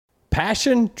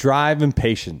Passion, drive, and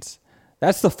patience.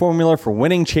 That's the formula for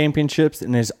winning championships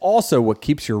and is also what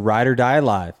keeps your ride or die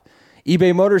alive.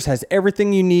 eBay Motors has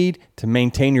everything you need to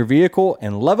maintain your vehicle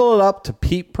and level it up to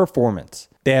peak performance.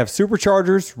 They have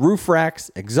superchargers, roof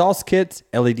racks, exhaust kits,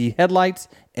 LED headlights,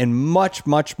 and much,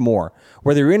 much more.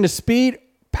 Whether you're into speed,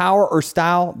 power, or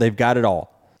style, they've got it all.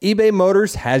 eBay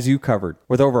Motors has you covered.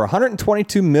 With over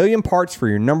 122 million parts for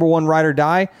your number one ride or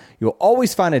die, you'll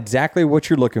always find exactly what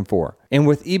you're looking for. And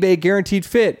with eBay Guaranteed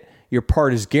Fit, your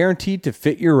part is guaranteed to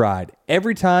fit your ride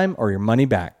every time or your money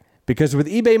back. Because with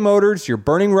eBay Motors, you're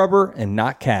burning rubber and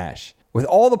not cash. With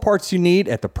all the parts you need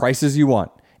at the prices you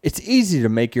want, it's easy to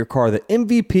make your car the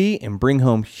MVP and bring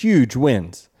home huge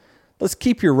wins. Let's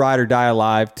keep your ride or die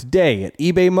alive today at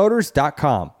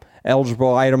ebaymotors.com.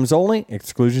 Eligible items only.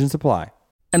 Exclusions apply.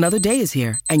 Another day is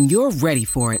here, and you're ready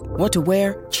for it. What to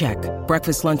wear? Check.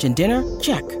 Breakfast, lunch, and dinner?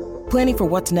 Check. Planning for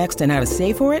what's next and how to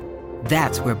save for it?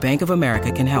 That's where Bank of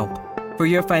America can help. For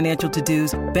your financial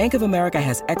to-dos, Bank of America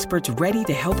has experts ready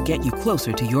to help get you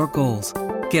closer to your goals.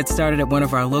 Get started at one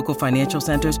of our local financial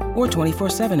centers or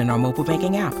 24/7 in our mobile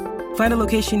banking app. Find a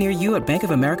location near you at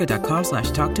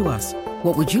bankofamerica.com/talktous.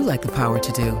 What would you like the power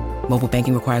to do? Mobile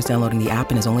banking requires downloading the app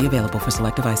and is only available for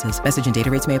select devices. Message and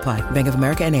data rates may apply. Bank of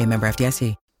America NA, member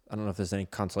FDIC. I don't know if there's any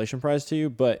consolation prize to you,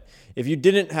 but if you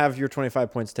didn't have your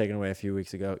 25 points taken away a few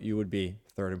weeks ago, you would be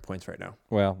third in points right now.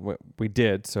 Well, we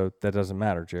did, so that doesn't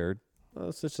matter, Jared. Well,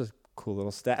 it's just a cool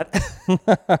little stat.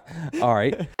 All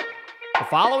right. The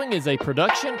following is a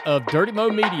production of Dirty Mo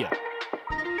Media.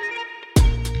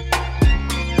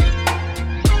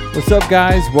 What's up,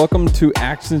 guys? Welcome to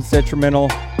Actions Detrimental.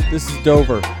 This is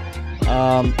Dover.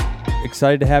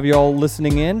 Excited to have you all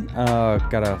listening in.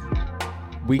 Got a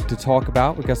week to talk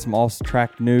about. We got some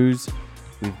off-track news.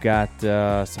 We've got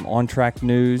some on-track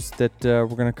news that we're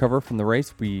going to cover from the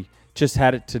race. We just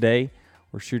had it today.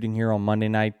 We're shooting here on Monday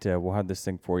night. We'll have this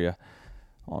thing for you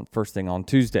on first thing on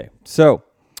Tuesday. So,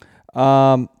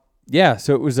 so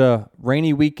it was a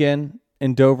rainy weekend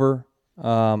in Dover.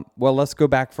 Well, let's go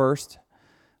back first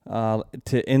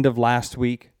to end of last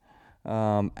week.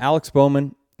 Alex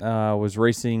Bowman was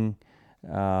racing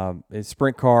his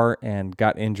sprint car and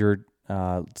got injured.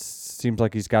 Seems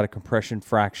like he's got a compression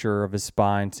fracture of his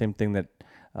spine, same thing that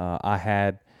I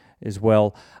had as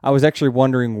well. I was actually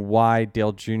wondering why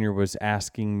Dale Jr. was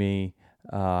asking me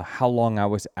how long I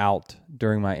was out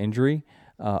during my injury.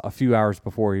 A few hours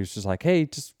before, he was just like, "Hey,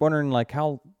 just wondering, like,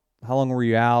 how long were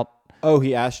you out?" Oh,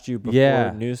 he asked you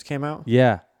before news came out?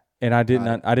 Yeah, and I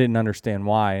didn't understand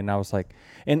why, and I was like,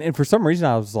 and for some reason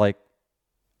I was like,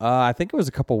 I think it was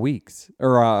a couple weeks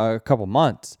or a couple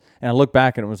months, and I looked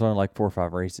back and it was only like 4 or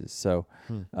 5 races. So,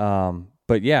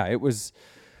 but yeah, it was.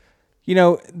 You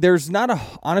know, there's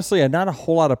honestly not a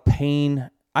whole lot of pain.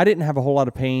 I didn't have a whole lot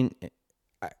of pain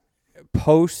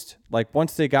post. Like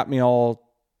once they got me all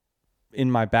in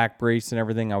my back brace and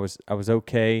everything, I was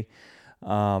okay.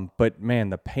 But man,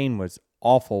 the pain was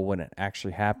awful when it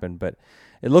actually happened. But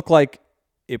it looked like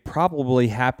it probably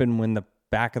happened when the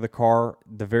back of the car,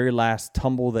 the very last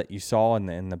tumble that you saw,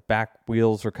 and the back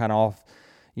wheels are kind of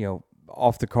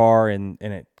off the car, and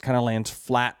it kind of lands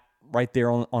flat right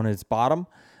there on his bottom.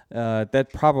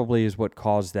 That probably is what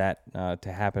caused that to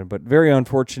happen, but very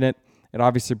unfortunate. It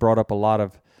obviously brought up a lot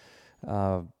of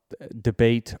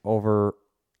debate over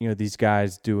these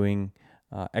guys doing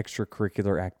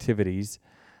extracurricular activities.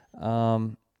 I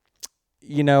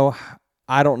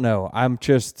don't know. I'm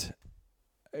just,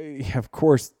 of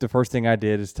course, the first thing I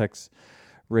did is text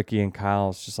Ricky and Kyle.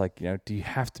 It's just like, do you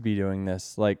have to be doing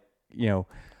this? Like,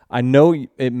 I know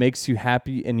it makes you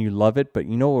happy and you love it, but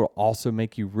what will also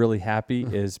make you really happy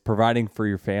is providing for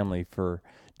your family for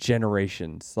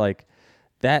generations. Like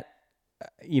that,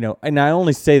 and I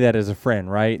only say that as a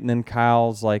friend, right? And then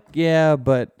Kyle's like, yeah,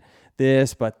 but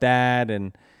this, but that.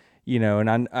 And,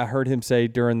 and I heard him say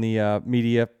during the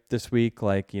media this week,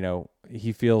 like,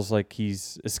 he feels like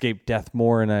he's escaped death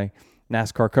more in a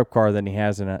NASCAR Cup car than he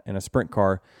has in a sprint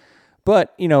car.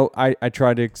 But, I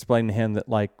tried to explain to him that,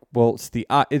 like, well,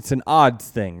 it's an odds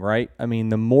thing, right? I mean,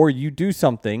 the more you do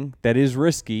something that is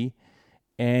risky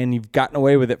and you've gotten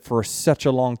away with it for such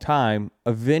a long time,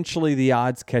 eventually the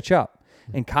odds catch up.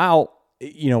 And Kyle,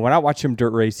 when I watch him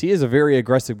dirt race, he is a very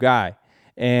aggressive guy.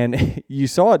 And you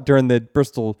saw it during the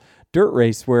Bristol dirt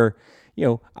race where,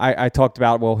 I talked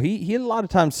about, well, he a lot of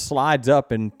times slides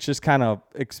up and just kind of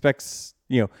expects,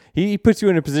 he puts you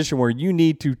in a position where you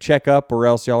need to check up or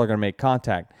else y'all are going to make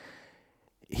contact.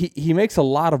 He makes a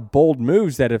lot of bold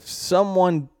moves that if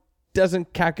someone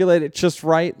doesn't calculate it just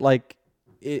right, like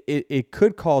it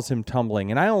could cause him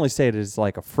tumbling. And I only say it as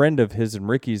like a friend of his and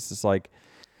Ricky's. It's like,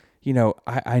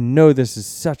 I know this is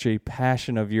such a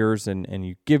passion of yours and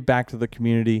you give back to the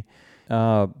community.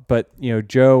 But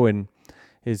Joe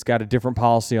has got a different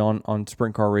policy on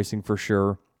sprint car racing for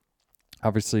sure.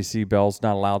 Obviously, C-Bell's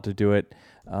not allowed to do it.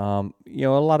 A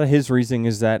lot of his reasoning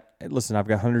is that, listen, I've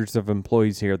got hundreds of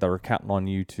employees here that are counting on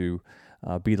you to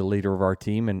be the leader of our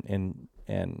team. And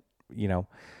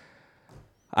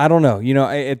I don't know.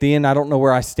 At the end, I don't know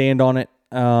where I stand on it.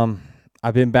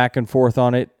 I've been back and forth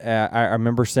on it. I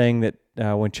remember saying that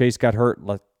when Chase got hurt,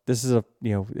 like, this is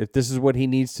if this is what he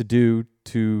needs to do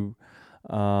to,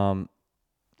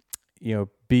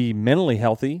 be mentally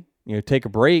healthy, take a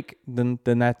break, then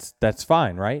that's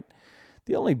fine, right?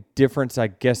 The only difference, I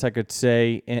guess I could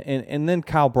say, and then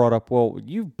Kyle brought up, well,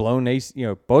 you've blown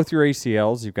both your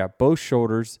ACLs, you've got both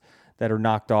shoulders that are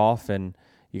knocked off, and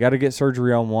you got to get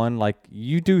surgery on one. Like,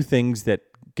 you do things that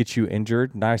get you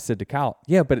injured. And I said to Kyle,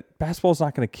 yeah, but basketball's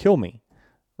not going to kill me,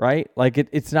 right? Like,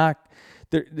 it's not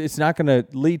going to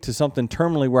lead to something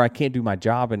terminally where I can't do my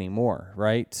job anymore,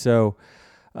 right? So,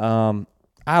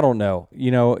 I don't know.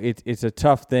 It's a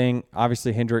tough thing.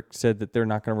 Obviously, Hendrick said that they're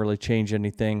not going to really change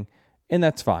anything, and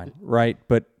that's fine, right?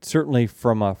 But certainly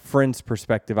from a friend's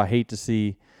perspective, I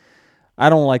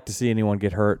don't like to see anyone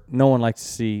get hurt. No one likes to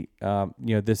see,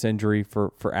 this injury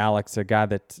for Alex, a guy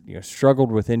that,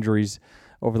 struggled with injuries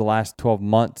over the last 12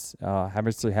 months.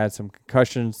 Obviously had some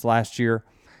concussions last year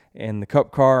in the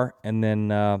Cup car, and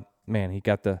then, he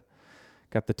got the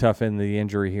tough end of the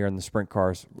injury here in the sprint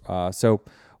cars. So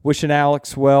wishing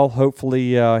Alex well.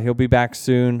 Hopefully he'll be back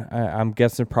soon. I'm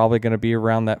guessing probably going to be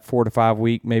around that 4 to 5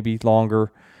 week, maybe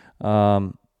longer.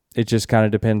 It just kind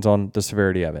of depends on the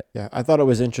severity of it. Yeah, I thought it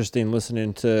was interesting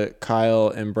listening to Kyle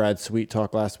and Brad Sweet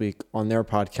talk last week on their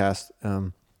podcast.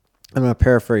 I'm going to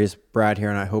paraphrase Brad here,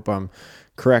 and I hope I'm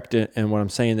correct in what I'm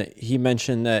saying, that he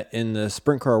mentioned that in the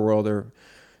sprint car world, or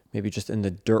maybe just in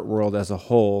the dirt world as a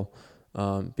whole,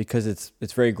 because it's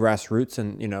very grassroots,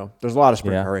 and there's a lot of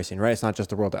sprint car racing, right? It's not just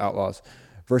the World of Outlaws.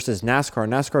 Versus NASCAR.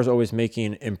 NASCAR is always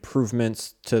making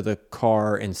improvements to the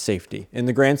car and safety. In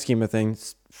the grand scheme of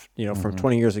things, from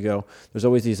 20 years ago, there's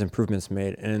always these improvements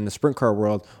made. And in the sprint car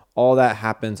world, all that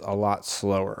happens a lot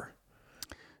slower.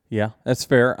 Yeah, that's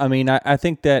fair. I mean, I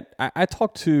think that I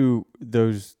talked to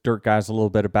those dirt guys a little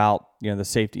bit about, the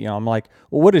safety. I'm like,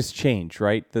 well, what has changed,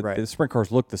 right? The sprint cars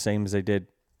look the same as they did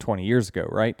 20 years ago,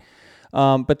 right?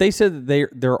 But they said that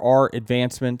there are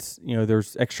advancements.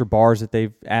 There's extra bars that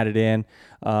they've added in.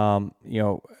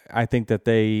 I think that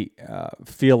they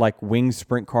feel like winged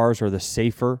sprint cars are the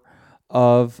safer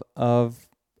of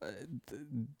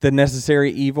the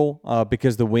necessary evil,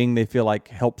 because the wing, they feel like,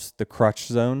 helps the crutch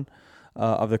zone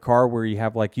of the car, where you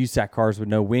have like USAC cars with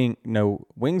no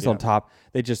wings on top.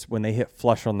 They just, when they hit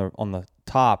flush on the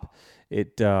top,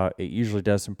 it usually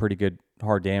does some pretty good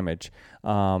hard damage.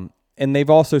 And they've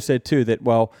also said too that,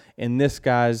 well, in this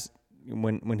guy's,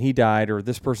 when he died, or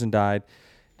this person died,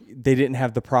 they didn't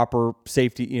have the proper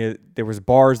safety. There was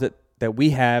bars that we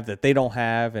have that they don't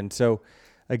have, and so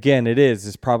again,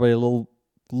 it's probably a little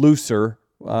looser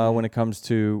when it comes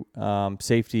to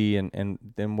safety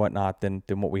and whatnot than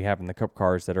what we have in the Cup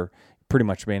cars that are pretty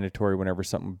much mandatory whenever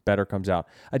something better comes out.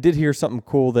 I did hear something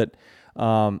cool that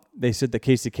they said that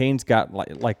Casey Kane's got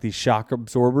like these shock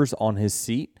absorbers on his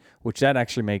seat, which that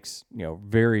actually makes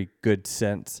very good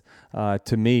sense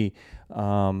to me.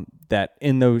 That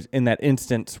in that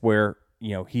instance where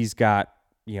he's got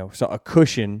so a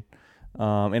cushion.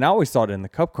 And I always thought in the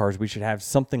Cup cars we should have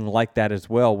something like that as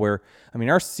well, where, I mean,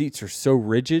 our seats are so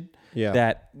rigid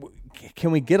that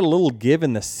can we get a little give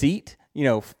in the seat,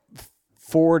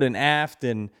 forward and aft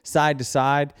and side to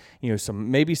side,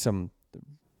 some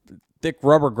thick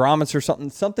rubber grommets or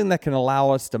something that can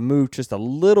allow us to move just a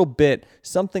little bit,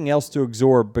 something else to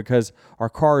absorb, because our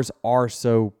cars are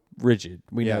so rigid.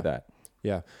 We know that.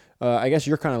 Yeah. I guess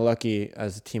you're kind of lucky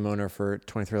as a team owner for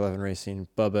 2311 Racing.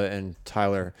 Bubba and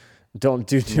Tyler don't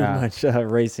do too much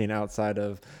racing outside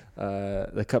of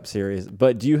the Cup Series.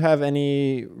 But do you have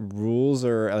any rules,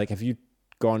 or have you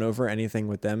gone over anything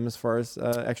with them as far as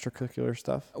extracurricular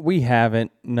stuff? We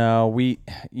haven't. No,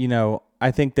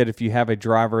 I think that if you have a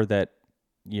driver that,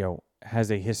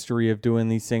 has a history of doing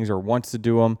these things or wants to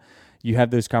do them, you have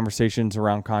those conversations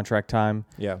around contract time.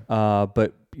 Yeah.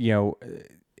 But,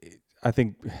 I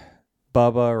think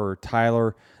Bubba or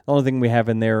Tyler, the only thing we have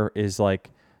in there is go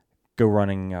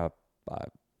running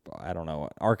I don't know, an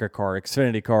ARCA car,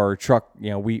 Xfinity car, or truck.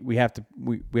 We have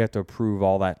to approve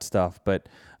all that stuff. But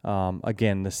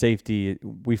again, the safety,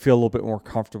 we feel a little bit more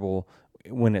comfortable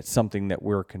when it's something that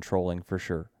we're controlling for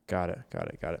sure. Got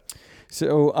it.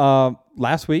 So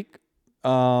last week,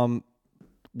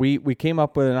 we came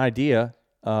up with an idea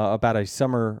about a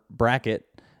summer bracket,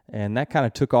 and that kind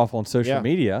of took off on social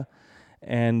media.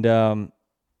 And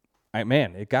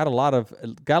it got a lot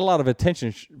of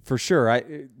attention for sure.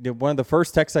 One of the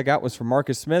first texts I got was from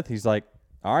Marcus Smith. He's like,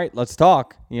 "All right, let's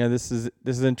talk. This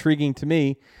is intriguing to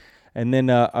me." And then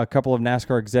a couple of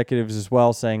NASCAR executives as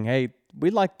well saying, "Hey, we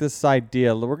like this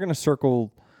idea. We're going to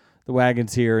circle the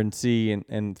wagons here and see."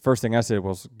 And the first thing I said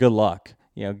was, "Good luck."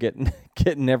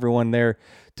 Getting everyone there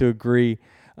to agree.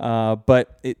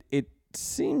 But it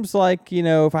seems like,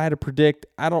 if I had to predict,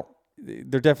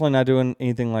 they're definitely not doing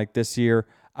anything like this year.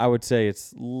 I would say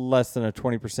it's less than a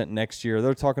 20% next year.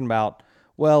 They're talking about,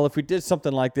 well, if we did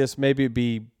something like this, maybe it'd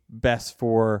be best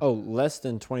for... Oh, less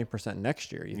than 20%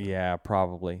 next year. Yeah,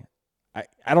 probably. I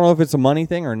don't know if it's a money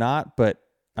thing or not, but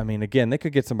I mean, again, they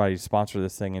could get somebody to sponsor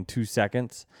this thing in 2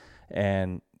 seconds,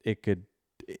 and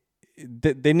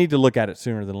they need to look at it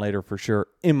sooner than later for sure.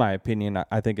 In my opinion,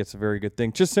 I think it's a very good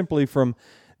thing, just simply from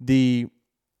the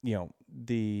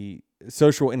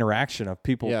social interaction of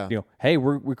people. Hey,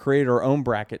 we created our own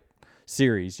bracket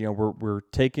series. We're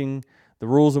taking the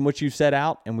rules in which you set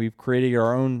out, and we've created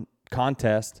our own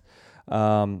contest.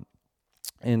 And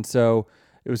so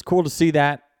it was cool to see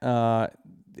that,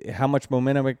 how much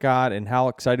momentum it got and how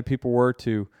excited people were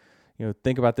to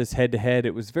think about this head-to-head.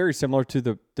 It was very similar to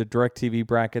the DirecTV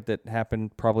bracket that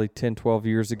happened probably 10, 12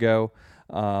 years ago,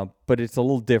 but it's a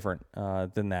little different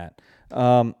than that,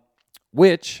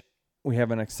 which we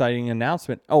have an exciting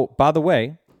announcement. Oh, by the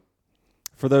way,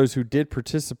 for those who did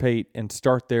participate and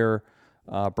start their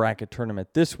bracket tournament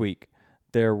this week,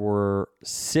 there were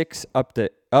 6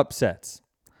 upsets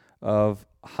of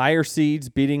higher seeds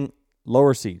beating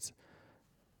lower seeds.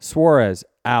 Suarez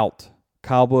out.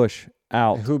 Kyle Busch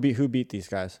out. Who beat these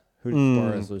guys? Who did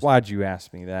Suarez lose? Why'd you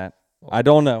ask me that? I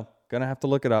don't know. Gonna have to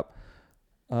look it up.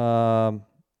 I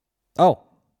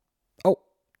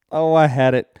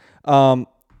had it.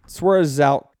 Suarez is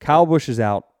out. Kyle Busch is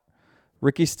out.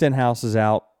 Ricky Stenhouse is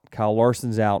out. Kyle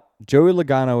Larson's out. Joey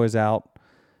Logano is out.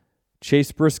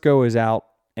 Chase Briscoe is out.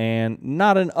 And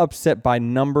not an upset by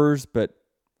numbers, but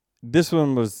this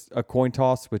one was a coin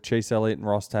toss with Chase Elliott and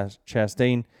Ross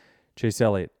Chastain. Chase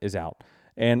Elliott is out.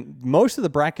 And most of the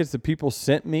brackets that people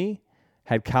sent me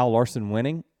had Kyle Larson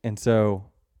winning. And so,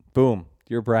 boom,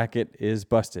 your bracket is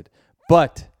busted.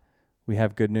 But we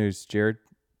have good news. Jared,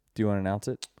 do you want to announce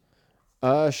it?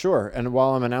 Sure. And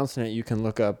while I'm announcing it, you can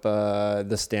look up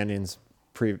the standings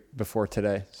before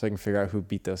today so I can figure out who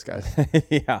beat those guys.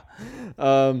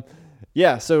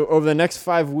 Yeah. So over the next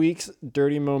 5 weeks,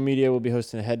 Dirty Mo Media will be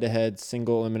hosting a head-to-head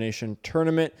single elimination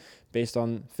tournament based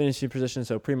on finishing position.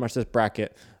 So pretty much this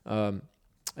bracket. We're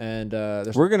going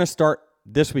to start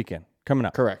this weekend coming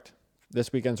up. Correct.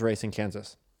 This weekend's race in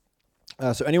Kansas.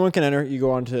 So anyone can enter. You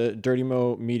go on to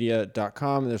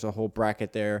dirtymomedia.com. There's a whole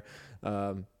bracket there.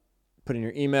 Put in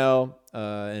your email,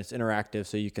 and it's interactive,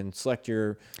 so you can select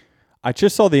your... I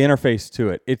just saw the interface to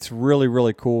it. It's really,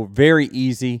 really cool. Very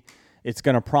easy. It's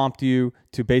going to prompt you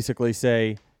to basically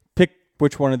say, pick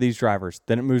which one of these drivers.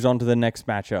 Then it moves on to the next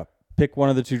matchup. Pick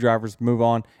one of the 2 drivers, move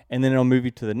on, and then it'll move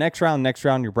you to the next round. Next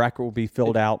round, your bracket will be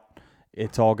filled out.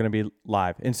 It's all going to be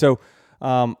live. And so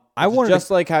I wanted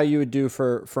just like how you would do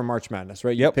for March Madness,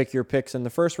 right? You pick your picks in the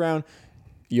first round.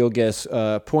 You'll guess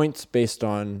points based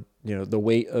on the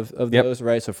weight of those,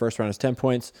 right? So first round is 10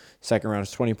 points, second round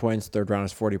is 20 points, third round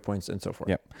is 40 points, and so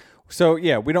forth. Yep. So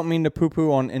we don't mean to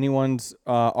poo-poo on anyone's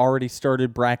already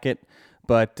started bracket,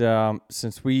 but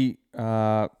since we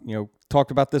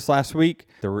talked about this last week,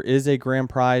 there is a grand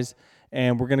prize,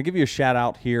 and we're going to give you a shout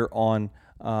out here on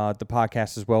the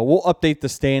podcast as well. We'll update the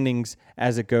standings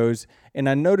as it goes, and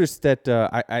I noticed that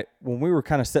I when we were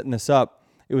kind of setting this up,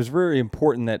 it was very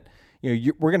important that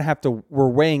we're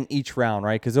weighing each round,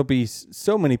 right? Because there'll be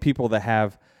so many people that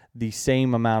have the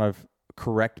same amount of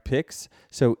correct picks.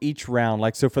 So each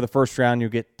round, so for the first round, you'll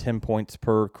get 10 points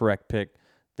per correct pick.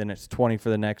 Then it's 20 for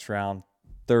the next round,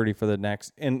 30 for the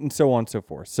next, and so on and so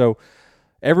forth. So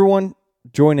everyone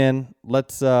join in.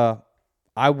 Let's, I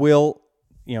said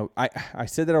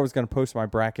that I was going to post my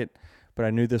bracket, but I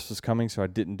knew this was coming, so I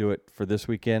didn't do it for this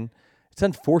weekend. It's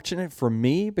unfortunate for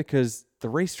me because the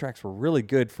racetracks were really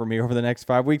good for me over the next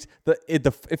 5 weeks.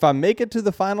 If I make it to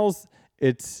the finals,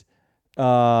 it's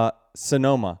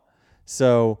Sonoma.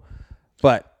 So,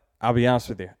 but I'll be honest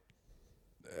with you.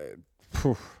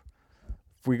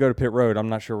 If we go to pit road, I'm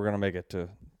not sure we're going to make it to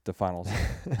the finals.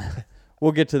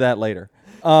 We'll get to that later.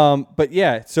 But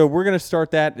yeah, so we're going to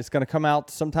start that. It's going to come out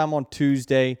sometime on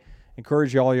Tuesday.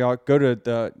 Encourage y'all go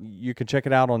to you can check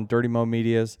it out on Dirty Mo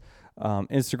Media's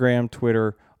Instagram,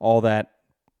 Twitter, all that.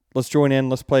 Let's join in.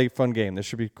 Let's play a fun game. This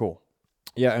should be cool.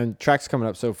 Yeah, and track's coming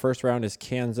up. So first round is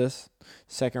Kansas.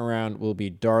 Second round will be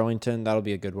Darlington. That'll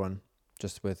be a good one,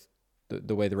 just with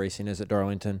the way the racing is at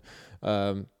Darlington.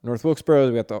 North Wilkesboro,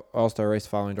 we got the All-Star race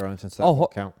following Darlington, so that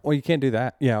won't count. Well, you can't do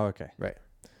that. Yeah, okay. Right.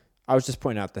 I was just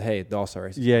pointing out the All-Star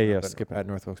race. Yeah, skip it. At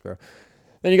North Wilkesboro.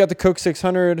 Then you got the Coke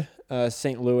 600,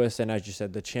 St. Louis, and as you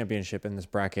said, the championship in this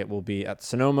bracket will be at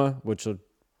Sonoma, which will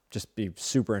just be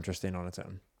super interesting on its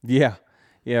own. Yeah,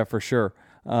 for sure.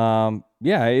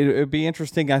 It'd be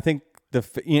interesting. I think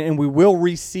and we will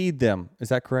reseed them. Is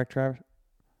that correct, Travis?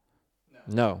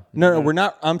 No, we're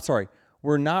not. I'm sorry.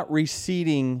 We're not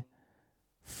reseeding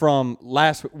from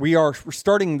last. We're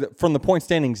starting from the point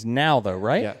standings now, though,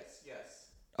 right? Yeah.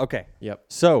 Okay. Yep.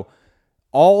 So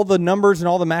all the numbers and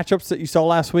all the matchups that you saw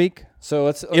last week, so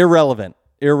let's irrelevant.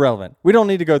 We don't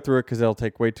need to go through it because it'll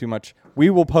take way too much. We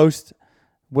will post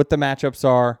what the matchups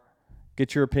are.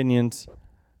 Get your opinions.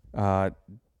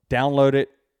 Download it,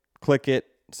 click it,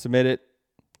 submit it,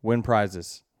 win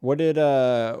prizes. What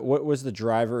was the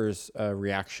driver's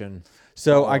reaction?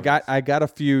 So I got a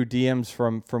few DMs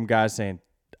from guys saying,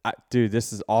 dude,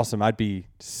 this is awesome. I'd be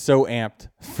so amped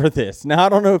for this. Now I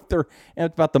don't know if they're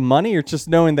amped about the money or just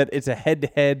knowing that it's a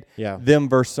head-to-head, them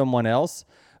versus someone else.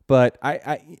 But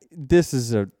this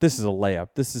is a layup.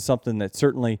 This is something that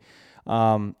certainly,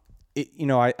 I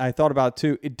thought about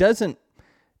too.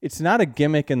 It's not a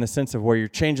gimmick in the sense of where you're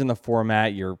changing the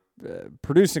format, you're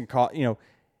producing,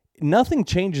 nothing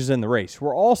changes in the race.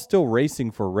 We're all still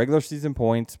racing for regular season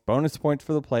points, bonus points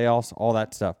for the playoffs, all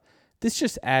that stuff. This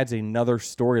just adds another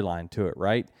storyline to it,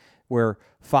 right? Where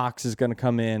Fox is going to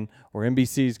come in or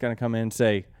NBC is going to come in and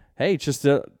say, hey, just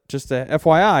a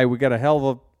FYI, we got a hell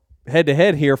of a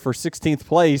head-to-head here for 16th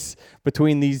place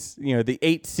between these, the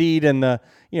 8 seed and the,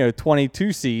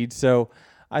 22 seed. So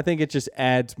I think it just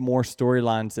adds more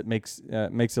storylines that makes it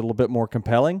a little bit more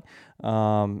compelling.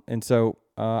 And so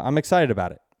I'm excited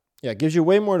about it. Yeah, it gives you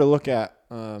way more to look at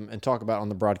and talk about on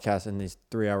the broadcast in these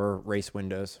 3-hour race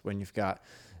windows when you've got,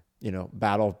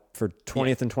 battle for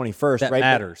 20th and 21st. That right?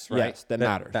 matters, right? Yes, that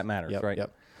matters. That matters, yep, right?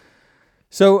 Yep.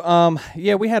 So,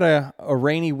 we had a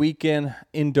rainy weekend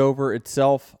in Dover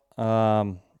itself.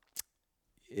 I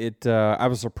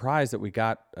was surprised that we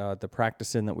got the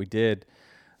practice in that we did.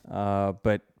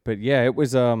 But yeah, it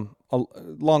was a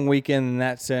long weekend in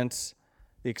that sense.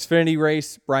 The Xfinity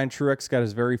race, Brian Truex got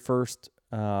his very first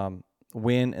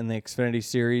win in the Xfinity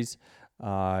Series.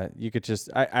 You could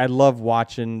just, I love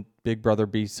watching Big Brother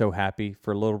be so happy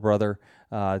for little brother.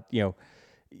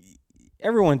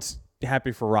 Everyone's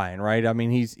happy for Ryan, right? I mean,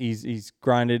 he's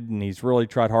grinded and he's really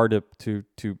tried hard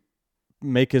to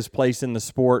make his place in the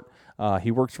sport. He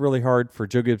works really hard for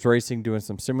Joe Gibbs Racing, doing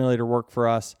some simulator work for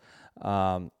us.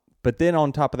 But then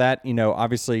on top of that,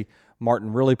 obviously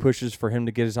Martin really pushes for him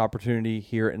to get his opportunity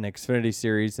here in the Xfinity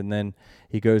Series, and then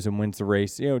he goes and wins the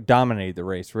race, dominated the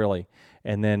race, really.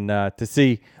 And then to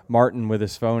see Martin with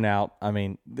his phone out, I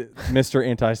mean, Mr.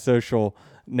 Antisocial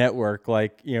Network,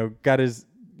 got his,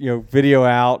 video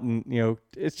out, and,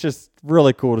 it's just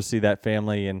really cool to see that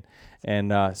family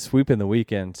and sweeping the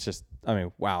weekends. Just, I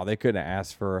mean, wow, they couldn't have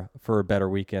asked for a better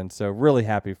weekend. So really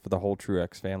happy for the whole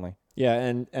Truex family. Yeah,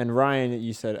 and Ryan,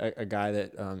 you said a guy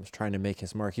that is trying to make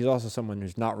his mark. He's also someone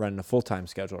who's not running a full-time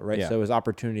schedule, right? Yeah. So his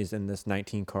opportunities in this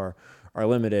 19 car are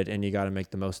limited, and you got to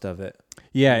make the most of it.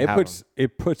 Yeah,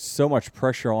 it puts so much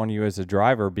pressure on you as a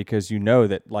driver because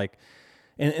that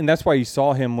and that's why you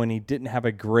saw him when he didn't have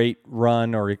a great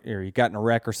run or he got in a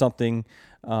wreck or something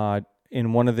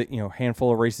in one of the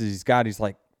handful of races he's got.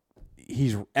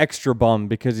 He's extra bummed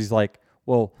because he's like,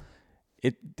 well,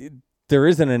 there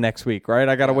isn't a next week, right?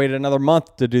 I got to wait another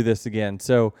month to do this again.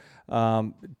 So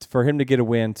for him to get a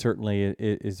win certainly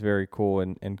is very cool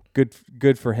and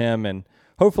good for him. And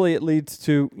hopefully it leads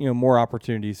to more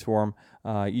opportunities for him.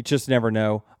 You just never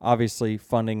know. Obviously,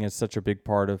 funding is such a big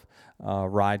part of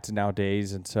rides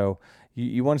nowadays, and so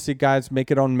you want to see guys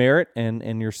make it on merit.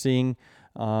 And you're seeing,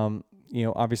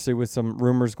 obviously with some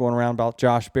rumors going around about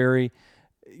Josh Berry,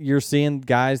 you're seeing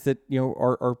guys that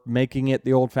are making it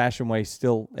the old-fashioned way,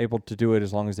 still able to do it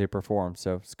as long as they perform.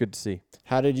 So it's good to see.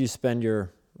 How did you spend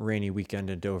your rainy weekend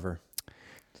in Dover?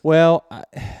 Well,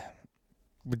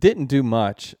 we didn't do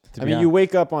much. You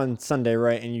wake up on Sunday,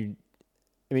 right? And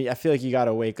I feel like you got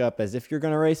to wake up as if you're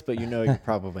going to race, but you're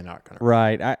probably not going to.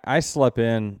 Right. I slept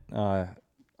in a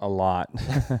lot,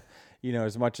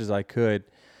 as much as I could.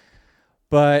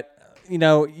 But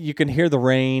you can hear the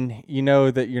rain. You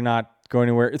know that you're not going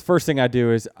anywhere. The first thing I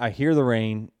do is I hear the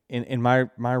rain in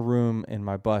my room, and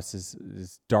my bus is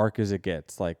as dark as it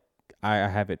gets. Like I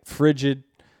have it frigid,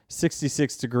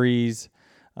 66 degrees.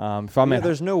 If I'm at,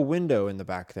 there's no window in the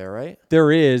back there, right?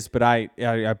 there is, but I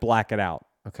black it out.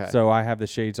 Okay. So I have the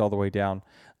shades all the way down.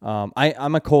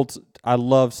 I'm a cold. I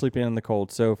love sleeping in the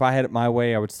cold. So if I had it my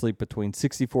way, I would sleep between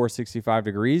 64, 65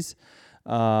 degrees.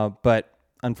 But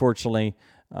unfortunately,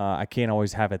 I can't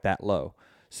always have it that low.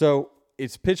 So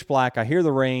it's pitch black. I hear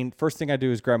the rain. First thing I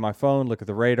do is grab my phone, look at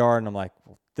the radar, and I'm like,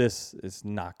 well, this is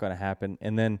not going to happen.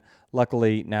 And then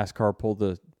luckily NASCAR pulled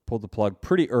the plug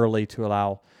pretty early to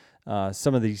allow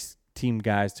some of these team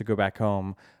guys to go back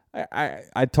home.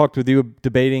 I talked with you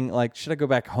debating, like, should I go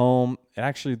back home? And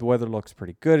actually the weather looks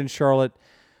pretty good in Charlotte.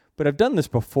 But I've done this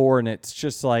before, and it's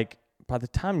just like by the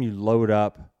time you load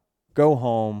up, go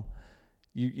home,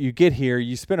 you get here,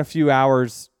 you spend a few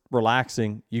hours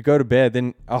relaxing, you go to bed,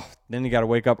 then you got to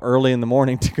wake up early in the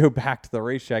morning to go back to the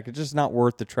racetrack. It's just not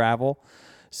worth the travel.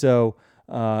 So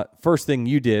first thing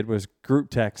you did was group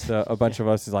text a bunch of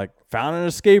us, is like, found an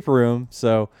escape room.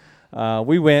 So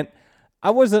we went. I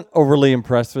wasn't overly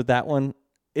impressed with that one.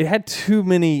 It had too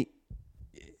many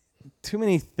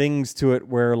things to it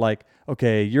where, like,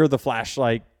 okay, you're the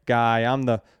flashlight guy, I'm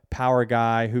the power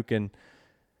guy who can.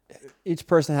 Each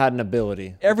person had an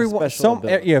ability. Everyone,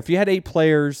 ability. if you had 8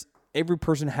 players, every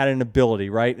person had an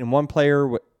ability, right? And one player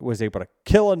was able to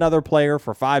kill another player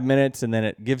for 5 minutes, and then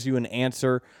it gives you an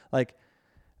answer. Like,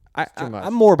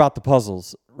 I'm more about the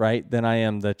puzzles, right, than I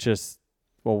am the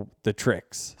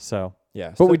tricks. So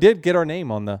yeah, but we did get our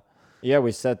name on the. Yeah,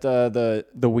 we set the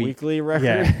weekly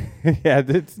record. Yeah, yeah,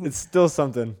 it's still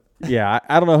something. Yeah,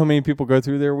 I don't know how many people go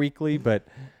through their weekly, but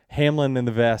Hamlin in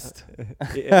the vest.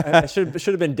 It should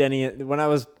have been Denny when I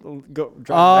was driving back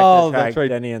that track. That's right.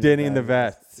 Denny in the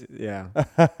vest. Yeah.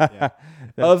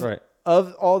 That's right.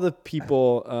 Of all the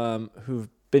people who've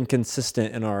been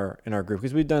consistent in our group,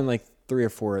 because we've done like 3 or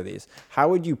 4 of these, how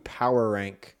would you power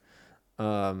rank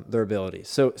their abilities?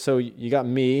 So you got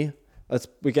me.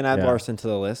 We can add Larson to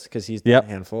the list because he's a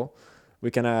handful.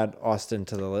 We can add Austin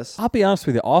to the list. I'll be honest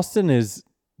with you. Austin is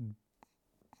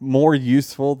more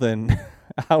useful than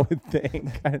I would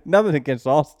think. Nothing against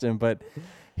Austin, but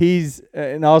he's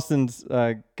an Austin's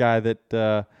guy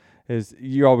that is.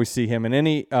 You always see him in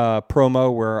any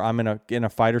promo where I'm in a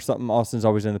fight or something. Austin's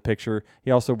always in the picture.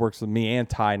 He also works with me and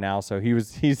Ty now, so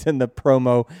he's in the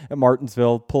promo at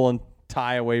Martinsville pulling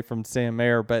Ty away from Sam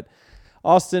Mayer. But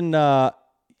Austin,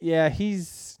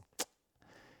 he's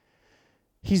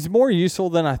more useful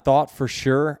than I thought for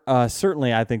sure.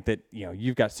 Certainly, I think that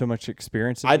you've got so much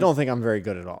experience. I don't think I'm very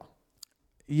good at all.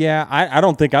 Yeah, I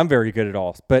don't think I'm very good at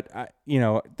all. But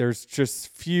there's just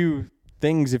few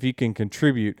things if you can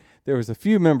contribute. There was a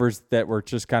few members that were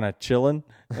just kind of chilling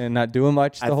and not doing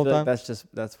much the whole time.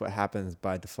 That's what happens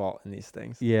by default in these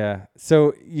things. Yeah,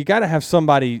 so you got to have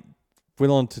somebody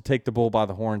willing to take the bull by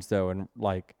the horns, though, and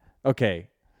like, okay,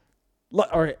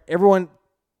 all right, everyone,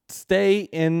 stay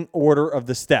in order of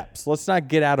the steps. Let's not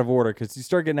get out of order, because you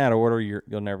start getting out of order, you're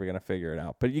never going to figure it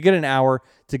out. But you get an hour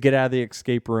to get out of the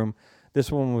escape room. This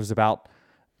one was about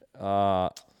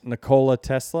Nikola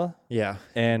Tesla. Yeah.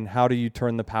 And how do you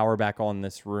turn the power back on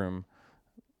this room?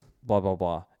 Blah, blah,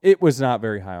 blah. It was not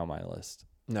very high on my list.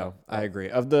 No, I agree.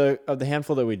 Of the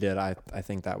handful that we did, I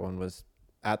think that one was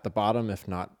at the bottom, if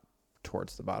not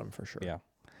towards the bottom for sure. Yeah.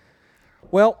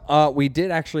 Well, we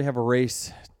did actually have a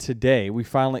race today. We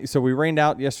rained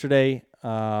out yesterday.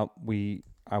 I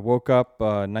woke up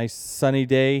a nice sunny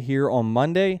day here on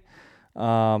Monday.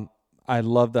 I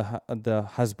love the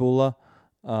Hasbulla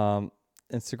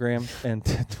Instagram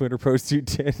and Twitter post you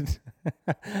did.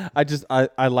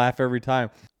 I laugh every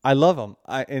time. I love them.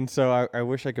 I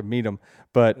wish I could meet them.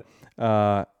 But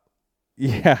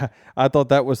yeah, I thought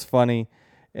that was funny.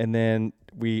 And then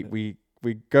we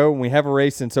go and we have a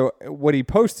race. And so what he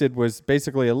posted was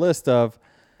basically a list of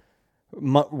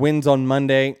wins on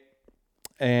Monday.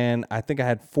 And I think I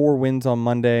had 4 wins on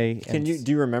Monday.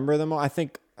 Do you remember them all? I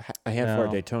think a handful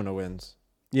of Daytona wins.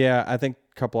 Yeah, I think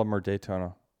a couple of them are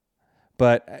Daytona.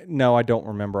 But no, I don't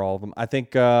remember all of them. I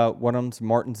think one of them's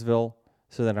Martinsville,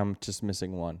 so that I'm just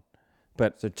missing one.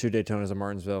 So 2 Daytonas of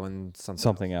Martinsville and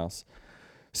something else.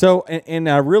 So, and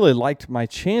I really liked my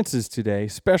chances today,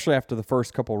 especially after the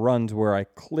first couple runs where I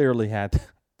clearly had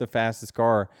the fastest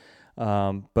car.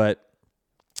 But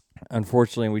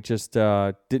unfortunately, we just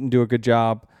didn't do a good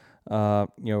job,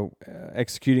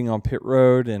 executing on pit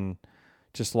road, and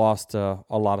just lost a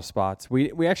lot of spots.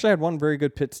 We actually had one very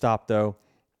good pit stop, though,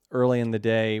 early in the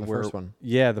day. The first one.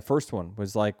 Yeah, the first one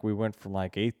was like we went from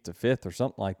like 8th to 5th or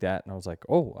something like that. And I was like,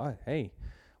 hey,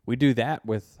 we do that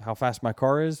with how fast my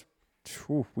car is.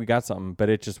 Whew, we got something. But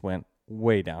it just went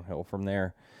way downhill from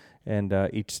there. And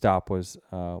each stop was,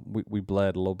 we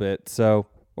bled a little bit,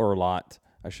 or a lot.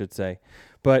 I should say.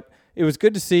 But it was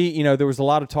good to see, there was a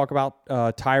lot of talk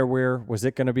about tire wear. Was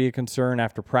it going to be a concern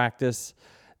after practice?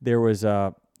 There was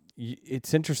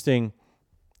it's interesting.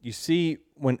 You see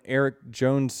when Eric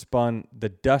Jones spun, the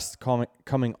dust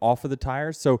coming off of the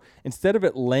tires. So instead of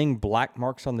it laying black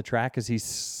marks on the track as he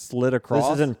slid across.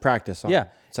 This is in practice on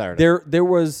Saturday. There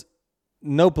was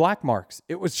no black marks.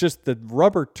 It was just the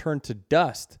rubber turned to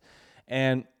dust.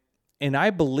 And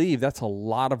I believe that's a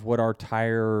lot of what our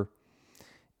tire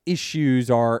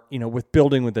issues are, with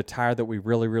building with the tire that we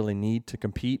really, really need to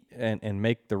compete and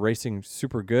make the racing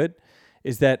super good,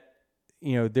 is that,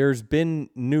 there's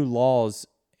been new laws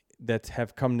that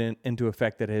have come into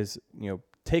effect that has,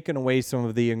 taken away some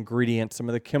of the ingredients, some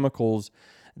of the chemicals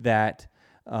that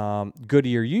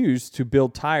Goodyear used to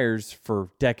build tires for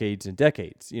decades and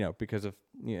decades, because of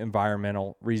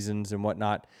environmental reasons and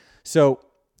whatnot. So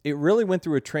it really went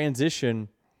through a transition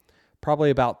probably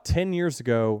about 10 years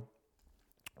ago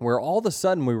where all of a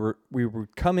sudden we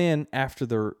would come in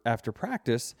after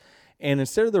practice, and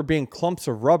instead of there being clumps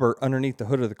of rubber underneath the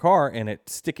hood of the car and it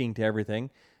sticking to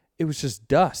everything, it was just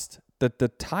dust.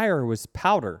 The tire was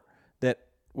powder that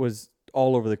was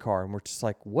all over the car. And we're just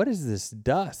like, what is this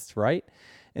dust, right?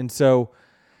 And so,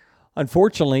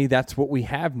 unfortunately, that's what we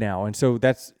have now. And so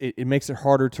it makes it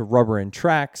harder to rubber in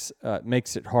tracks. It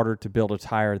makes it harder to build a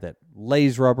tire that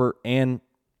lays rubber, and,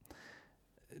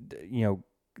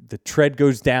 the tread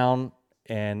goes down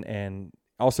and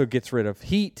also gets rid of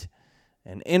heat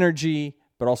and energy,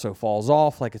 but also falls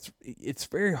off. Like it's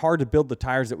very hard to build the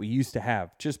tires that we used to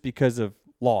have just because of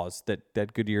laws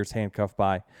that Goodyear's handcuffed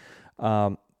by.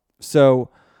 So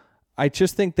I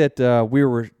just think that we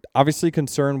were obviously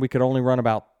concerned we could only run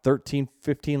about 13,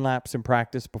 15 laps in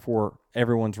practice before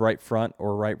everyone's right front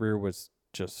or right rear was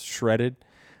just shredded.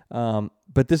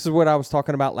 But this is what I was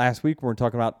talking about last week. We're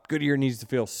talking about Goodyear needs to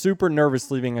feel super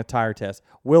nervous leaving a tire test.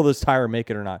 Will this tire make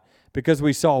it or not? Because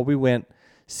we went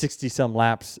 60-some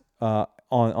laps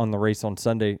on the race on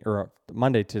Sunday or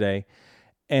Monday today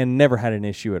and never had an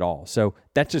issue at all. So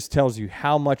that just tells you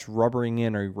how much rubbering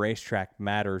in a racetrack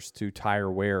matters to tire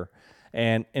wear.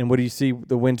 And what do you see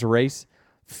the winter race?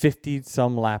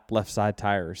 50-some lap left side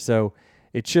tires. So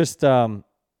it just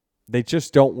they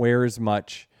just don't wear as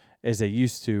much as they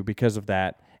used to because of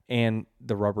that and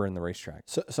the rubber in the racetrack.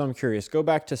 So I'm curious, go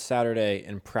back to Saturday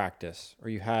in practice where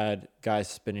you had guys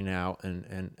spinning out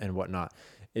and whatnot.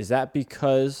 Is that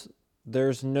because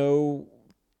there's no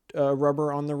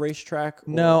rubber on the racetrack?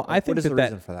 No, I think what is the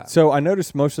reason for that? So I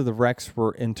noticed most of the wrecks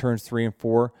were in turns 3 and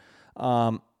 4.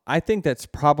 I think that's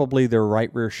probably their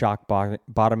right rear shock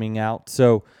bottoming out.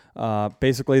 So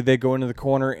basically they go into the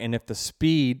corner, and if the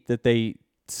speed that they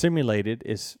simulated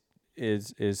is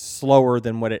slower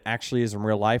than what it actually is in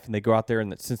real life, and they go out there,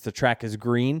 and since the track is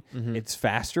green, it's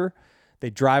faster. They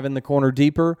drive in the corner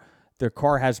deeper. Their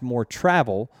car has more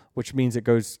travel, which means it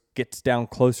gets down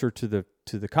closer to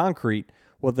the concrete.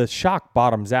 Well, the shock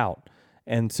bottoms out,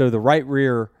 and so the right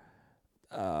rear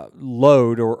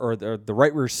load or the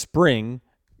right rear spring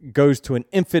goes to an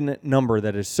infinite number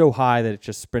that is so high that it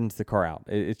just spins the car out.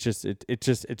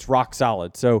 It's rock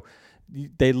solid. So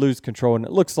they lose control, and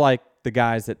it looks like the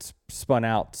guys that spun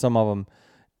out, some of them,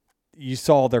 you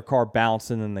saw their car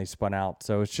bounce and then they spun out.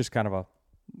 So it's just kind of a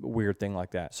weird thing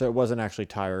like that. So it wasn't actually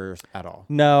tires at all?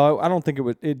 No, I don't think it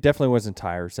was. It definitely wasn't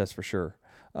tires, that's for sure.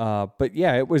 But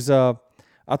yeah, it was.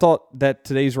 I thought that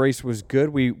today's race was good.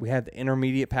 We had the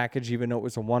intermediate package, even though it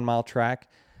was a 1 mile track.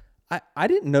 I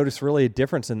didn't notice really a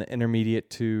difference in the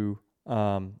intermediate to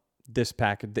this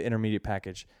package, the intermediate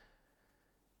package,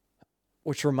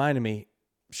 which reminded me,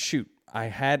 shoot, I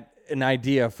had an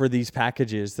idea for these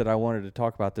packages that I wanted to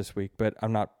talk about this week, but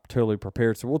I'm not totally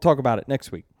prepared. So we'll talk about it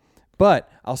next week.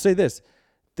 But I'll say this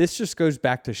just goes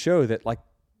back to show that like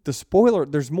the spoiler,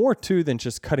 there's more to than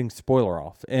just cutting spoiler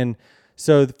off. And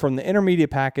so from the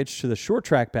intermediate package to the short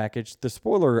track package, the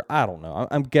spoiler, I don't know,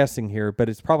 I'm guessing here, but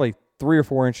it's probably 3 or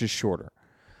 4 inches shorter.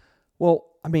 Well,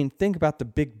 I mean, think about the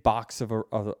big box of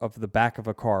the back of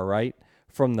a car, right?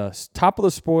 From the top of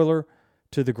the spoiler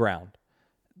to the ground.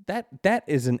 That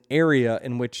is an area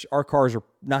in which our cars are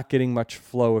not getting much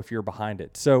flow if you're behind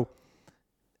it. So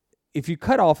if you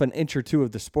cut off an inch or two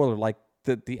of the spoiler, like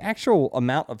the actual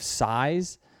amount of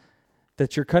size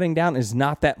that you're cutting down is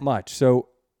not that much. So,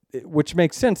 which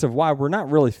makes sense of why we're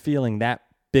not really feeling that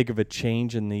big of a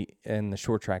change in the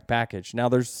short track package. Now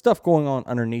there's stuff going on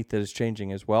underneath that is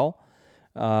changing as well.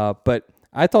 But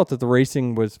I thought that the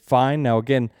racing was fine. Now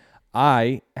again,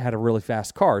 I had a really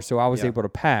fast car, so I was able to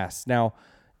pass. Now,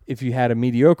 if you had a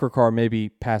mediocre car, maybe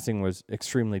passing was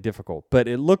extremely difficult. But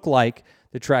it looked like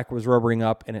the track was rubbering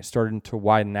up and it started to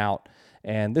widen out.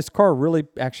 And this car really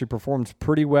actually performs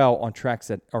pretty well on tracks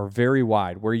that are very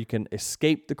wide, where you can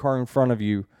escape the car in front of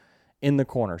you in the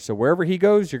corner. So wherever he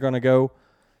goes, you're going to go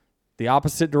the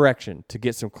opposite direction to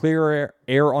get some clear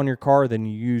air on your car. Then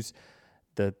you use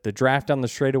the draft on the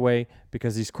straightaway,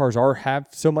 because these cars have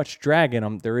so much drag in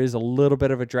them. There is a little bit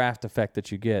of a draft effect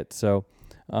that you get. So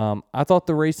I thought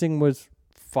the racing was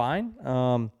fine.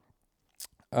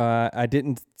 I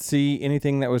didn't see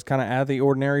anything that was kind of out of the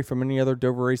ordinary from any other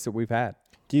Dover race that we've had.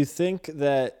 Do you think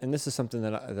that, and this is something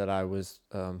that I was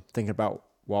thinking about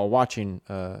while watching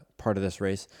part of this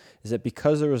race, is that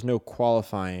because there was no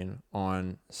qualifying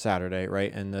on Saturday,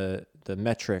 right, and the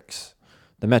metrics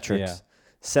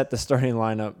set the starting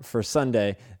lineup for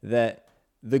Sunday, that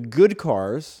the good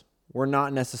cars were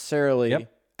not necessarily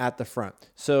at the front.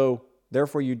 So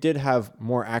therefore, you did have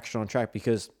more action on track,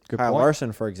 because Kyle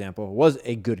Larson, for example, was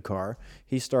a good car.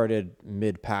 He started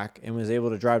mid-pack and was able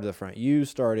to drive to the front. You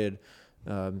started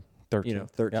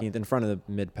 13th in front of the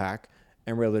mid-pack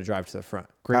and were able to drive to the front.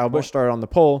 Kyle Busch started on the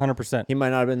pole. 100%. He might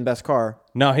not have been the best car.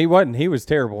 No, he wasn't. He was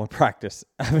terrible in practice.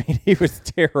 I mean, he was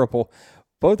terrible.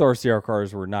 Both RCR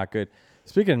cars were not good.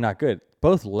 Speaking of not good,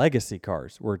 both legacy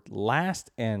cars were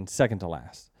last and second to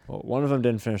last. Well, one of them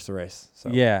didn't finish the race. So.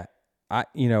 Yeah. I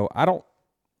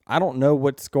don't know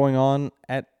what's going on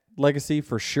at Legacy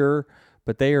for sure,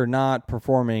 but they are not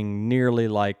performing nearly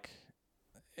like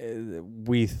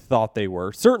we thought they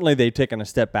were. Certainly, they've taken a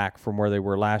step back from where they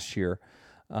were last year.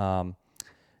 Noah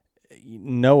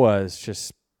has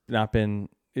just been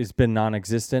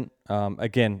non-existent.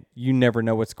 Again, you never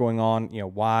know what's going on.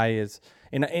 Why is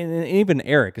and even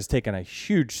Eric has taken a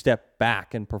huge step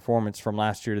back in performance from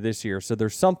last year to this year. So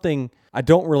there's something I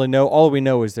don't really know. All we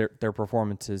know is their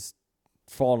performance has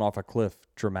fallen off a cliff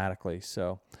dramatically.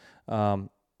 So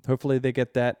hopefully they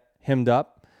get that hemmed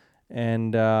up,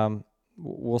 and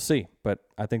we'll see. But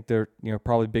I think there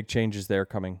probably big changes there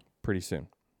coming pretty soon.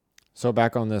 So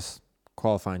back on this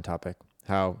qualifying topic,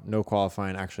 how no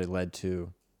qualifying actually led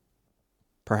to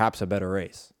perhaps a better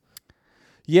race.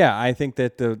 Yeah, I think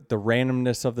that the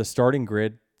randomness of the starting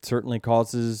grid certainly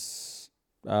causes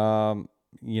movement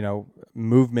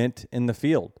in the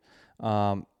field.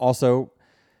 Also,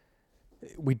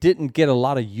 we didn't get a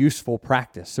lot of useful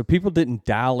practice, so people didn't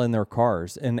dial in their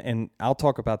cars, and I'll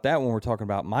talk about that when we're talking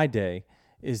about my day.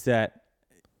 Is that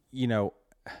you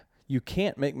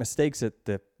can't make mistakes at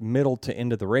the middle to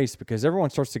end of the race, because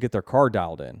everyone starts to get their car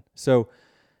dialed in. So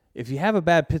if you have a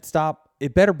bad pit stop,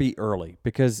 it better be early,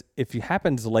 because if it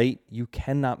happens late, you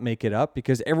cannot make it up,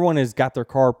 because everyone has got their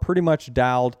car pretty much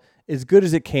dialed as good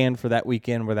as it can for that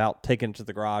weekend without taking it to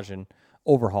the garage and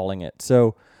overhauling it.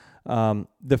 So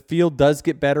the field does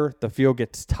get better. The field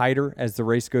gets tighter as the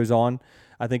race goes on.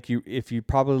 I think if you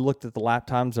probably looked at the lap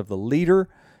times of the leader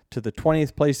to the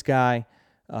 20th place guy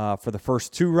for the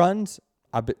first two runs,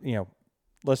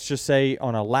 let's just say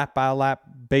on a lap by lap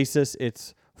basis,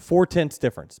 it's 0.4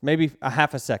 difference, maybe a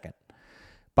half a second.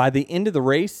 By the end of the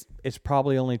race, it's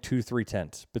probably only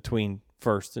 2-3 between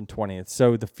first and 20th.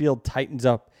 So the field tightens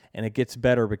up and it gets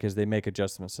better because they make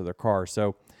adjustments to their car.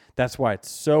 So that's why it's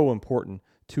so important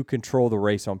to control the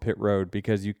race on pit road,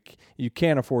 because you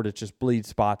can't afford to just bleed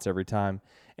spots every time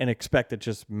and expect to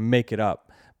just make it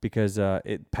up, because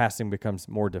passing becomes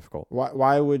more difficult.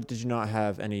 Why did you not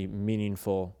have any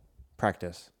meaningful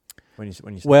practice when you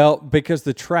started? Well, because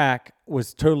the track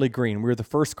was totally green. We were the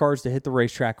first cars to hit the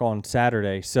racetrack on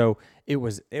Saturday, so it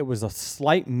was a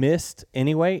slight mist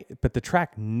anyway, but the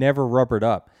track never rubbered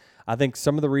up. I think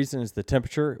some of the reason is the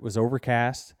temperature. It was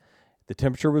overcast. The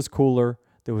temperature was cooler.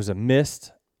 There was a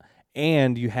mist,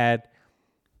 and you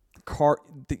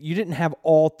didn't have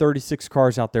all 36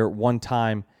 cars out there at one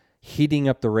time heating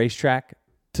up the racetrack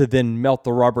to then melt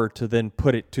the rubber to then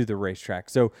put it to the racetrack.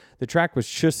 So the track was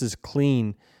just as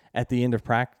clean at the end of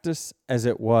practice as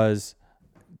it was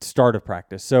start of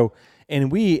practice. So, and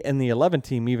we in the 11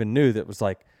 team even knew that was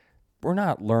like, we're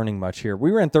not learning much here.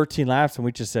 We ran 13 laps and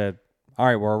we just said, all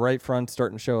right, well, our right front's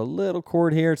starting to show a little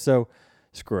cord here, so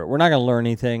screw it. We're not going to learn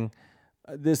anything.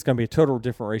 This is going to be a total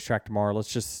different racetrack tomorrow.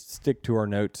 Let's just stick to our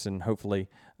notes, and hopefully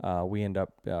we end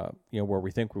up where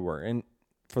we think we were. And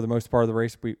for the most part of the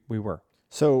race, we were.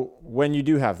 So when you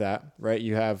do have that, right,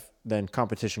 you have then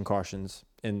competition cautions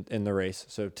in the race.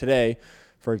 So today,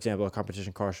 for example, a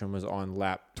competition caution was on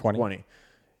lap 20.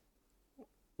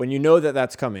 When you know that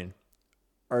that's coming,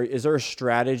 is there a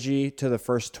strategy to the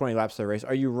first 20 laps of the race?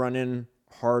 Are you running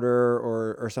harder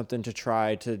or something to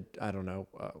try to, I don't know,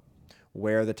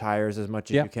 wear the tires as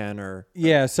much as you can?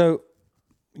 Yeah, so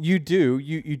you do.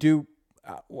 You do.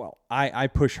 Well, I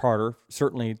push harder,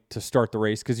 certainly, to start the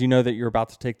race, because you know that you're about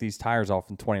to take these tires off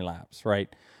in 20 laps,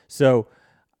 right? So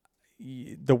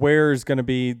the wear is going to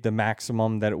be the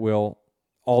maximum that it will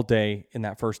all day in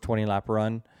that first 20-lap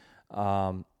run.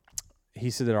 He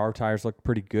said that our tires look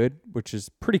pretty good, which is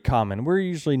pretty common. We're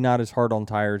usually not as hard on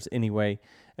tires anyway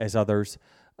as others.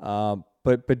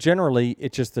 But generally,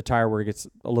 it's just the tire where it gets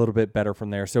a little bit better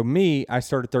from there. So I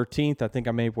started 13th. I think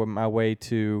I made my way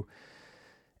to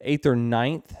 8th or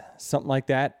 9th, something like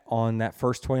that, on that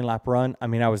first 20-lap run. I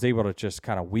mean, I was able to just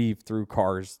kind of weave through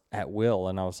cars at will,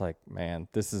 and I was like, man,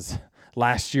 this is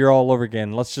last year all over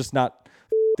again. Let's just not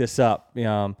this up.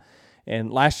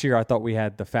 And last year, I thought we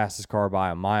had the fastest car by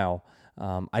a mile.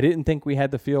 I didn't think we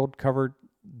had the field covered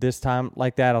this time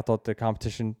like that. I thought the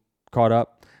competition caught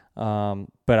up.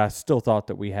 But I still thought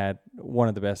that we had one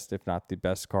of the best, if not the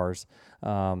best cars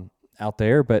out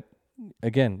there. But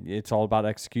again, it's all about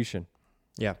execution.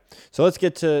 Yeah. So let's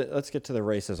get to the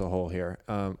race as a whole here.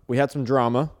 We had some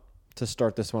drama to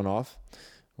start this one off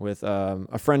with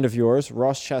a friend of yours,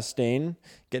 Ross Chastain,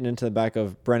 getting into the back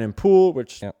of Brennan Poole,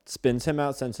 which spins him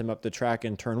out, sends him up the track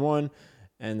in turn 1,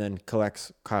 and then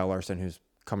collects Kyle Larson, who's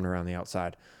coming around the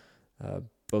outside.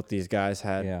 Both these guys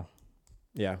had...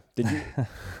 Yeah. Did you?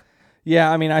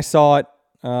 Yeah, I mean, I saw it.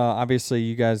 Obviously,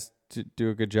 you guys do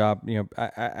a good job.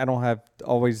 I don't have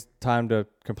always time to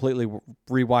completely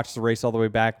rewatch the race all the way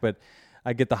back, but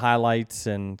I get the highlights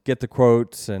and get the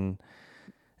quotes and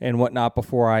whatnot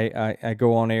before I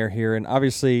go on air here. And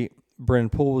obviously, Brennan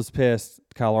Poole was pissed.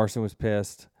 Kyle Larson was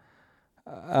pissed.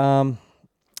 I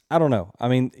don't know. I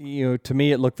mean, to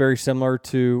me, it looked very similar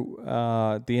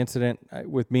to the incident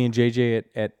with me and JJ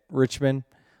at Richmond.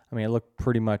 I mean, it looked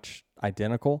pretty much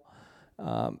identical.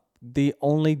 The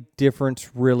only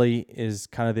difference really is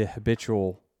kind of the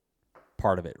habitual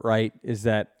part of it, right? Is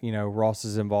that, Ross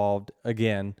is involved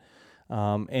again.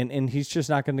 And he's just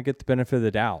not going to get the benefit of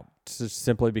the doubt just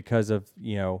simply because of,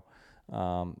 the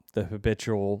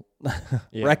habitual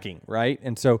wrecking, right?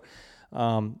 And so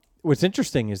what's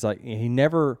interesting is like he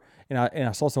never, and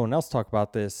I saw someone else talk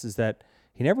about this, is that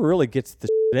he never really gets the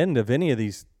end of any of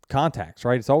these contacts,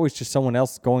 right? It's always just someone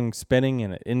else going spinning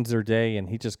and it ends their day and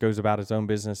he just goes about his own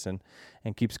business and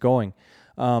keeps going.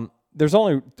 There's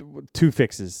only two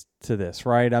fixes to this,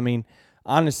 right? I mean,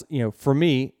 honestly, for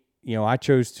me, I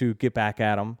chose to get back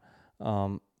at him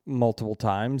multiple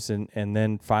times and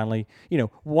then finally,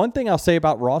 one thing I'll say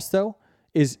about Ross though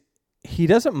is he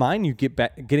doesn't mind you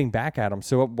getting back at him.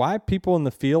 So why people in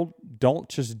the field don't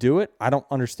just do it, I don't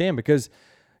understand, because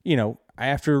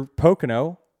after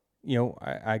Pocono,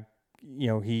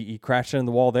 he crashed into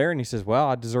the wall there and he says, well,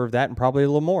 I deserve that and probably a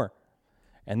little more.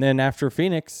 And then after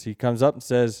Phoenix, he comes up and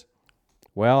says,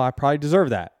 well, I probably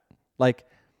deserve that. Like,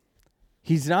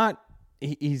 he's not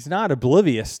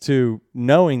oblivious to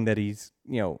knowing that he's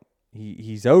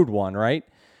owed one, right?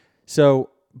 So,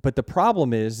 but the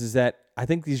problem is that I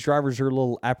think these drivers are a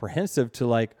little apprehensive to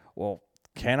like, well,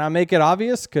 can I make it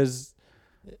obvious? Because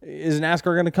is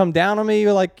NASCAR going to come down on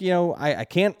me? Like, I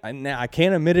can't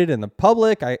admit it in the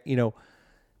public.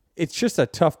 It's just a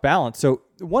tough balance. So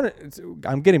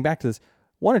I'm getting back to this.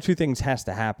 One or two things has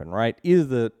to happen, right?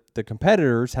 Either the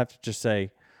competitors have to just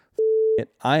say,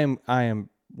 I am,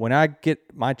 when I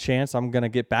get my chance, I'm going to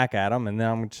get back at them. And then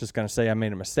I'm just going to say I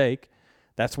made a mistake.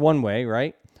 That's one way,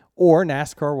 right? Or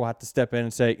NASCAR will have to step in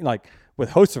and say, like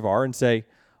with Hocevar, and say,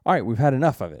 all right, we've had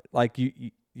enough of it. Like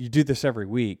you do this every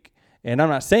week. And I'm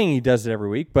not saying he does it every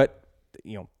week, but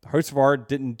Hocevar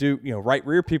didn't do right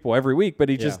rear people every week, but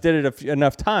he just did it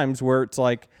enough times where it's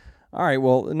like, all right,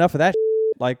 well, enough of that.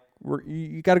 Like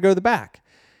you got to go to the back,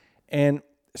 and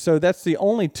so that's the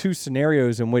only two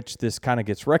scenarios in which this kind of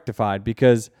gets rectified,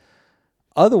 because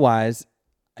otherwise,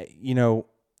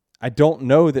 I don't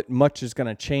know that much is going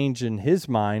to change in his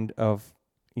mind. Of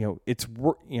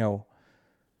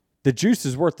the juice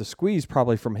is worth the squeeze,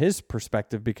 probably from his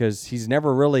perspective, because he's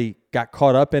never really got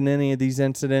caught up in any of these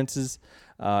incidences.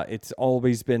 It's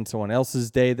always been someone else's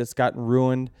day that's gotten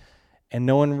ruined, and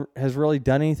no one has really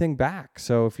done anything back.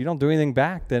 So if you don't do anything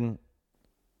back, then,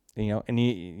 and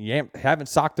you haven't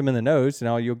socked them in the nose,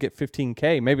 you'll get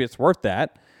 $15K. Maybe it's worth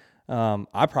that.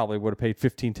 I probably would have paid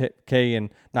 $15K and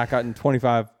not gotten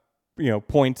 25,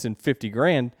 points and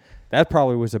 $50,000. That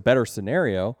probably was a better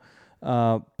scenario.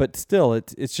 But still,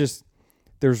 it's just,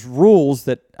 there's rules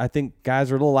that I think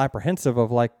guys are a little apprehensive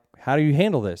of, like, how do you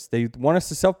handle this? They want us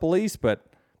to self-police, but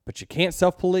you can't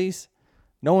self-police.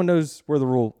 No one knows where the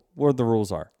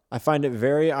rules are. I find it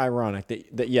very ironic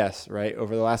that yes, right,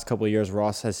 over the last couple of years,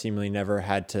 Ross has seemingly never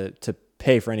had to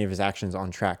pay for any of his actions on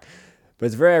track. But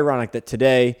it's very ironic that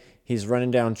today he's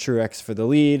running down Truex for the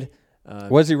lead.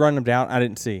 Was he running him down? I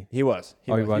didn't see. He was.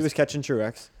 He was catching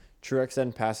Truex. Truex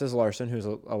then passes Larson, who's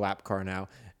a lap car now.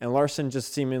 And Larson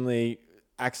just seemingly,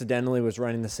 accidentally was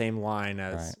running the same line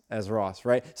as Ross,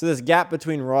 right? So this gap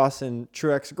between Ross and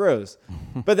Truex grows.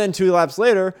 But then 2 laps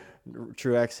later,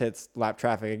 Truex hits lap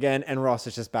traffic again, and Ross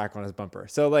is just back on his bumper.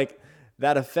 So like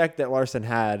that effect that Larson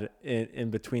had in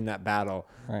between that battle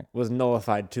was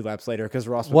nullified 2 laps later because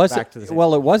Ross was back to the same.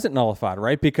 Well, it wasn't nullified,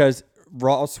 right? Because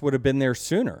Ross would have been there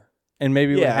sooner. And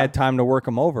maybe we had time to work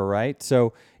him over, right?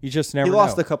 So you just never know. He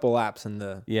lost a couple laps in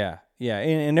the... Yeah.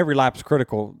 And every lap's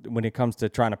critical when it comes to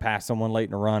trying to pass someone late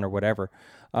in a run or whatever.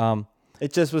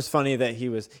 It just was funny that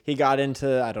he got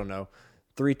into, I don't know,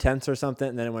 3/10 or something,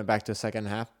 and then it went back to a second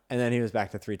half, and then he was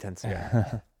back to 3/10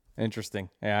 again. Interesting.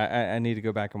 Yeah, I need to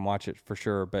go back and watch it for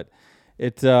sure. But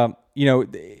it's,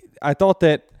 I thought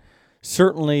that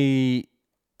certainly...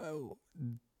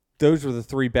 those were the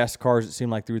 3 best cars, it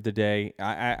seemed like, through the day.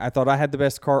 I thought I had the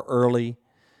best car early.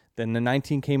 Then the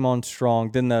 19 came on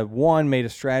strong. Then the 1 made a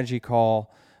strategy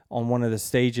call on one of the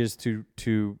stages to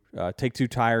take 2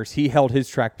 tires. He held his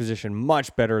track position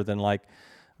much better than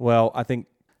I think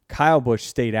Kyle Busch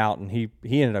stayed out, and he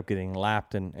ended up getting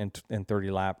lapped in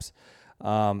 30 laps.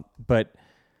 But,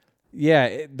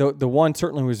 yeah, the 1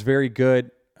 certainly was very good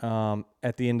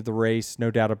at the end of the race, no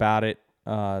doubt about it.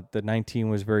 The 19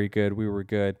 was very good. We were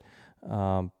good.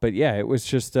 But yeah, it was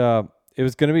just, it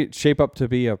was going to shape up to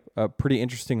be a pretty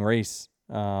interesting race,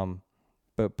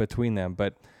 but between them.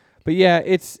 But yeah,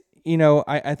 it's,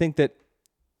 I think that,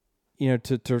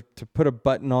 to put a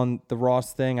button on the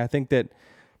Ross thing, I think that,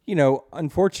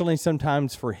 unfortunately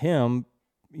sometimes for him,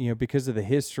 because of the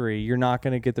history, you're not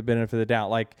going to get the benefit of the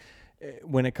doubt. Like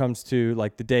when it comes to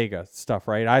like the Dega stuff,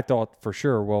 right? I thought for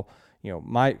sure, well,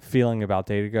 my feeling about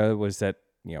Dega was that,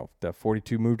 the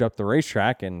 42 moved up the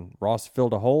racetrack and Ross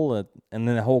filled a hole and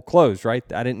then the hole closed, right?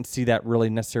 I didn't see that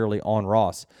really necessarily on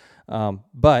Ross.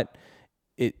 But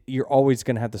you're always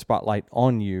going to have the spotlight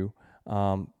on you.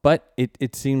 But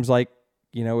it seems like,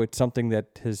 it's something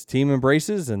that his team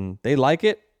embraces and they like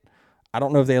it. I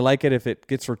don't know if they like it if it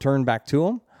gets returned back to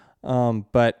them.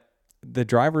 But the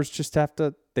drivers just have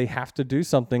to do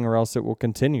something or else it will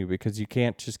continue because you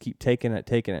can't just keep taking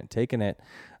it.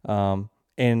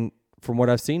 And from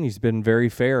what I've seen, he's been very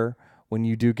fair when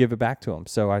you do give it back to him.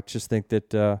 So I just think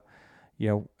that,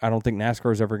 I don't think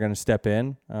NASCAR is ever going to step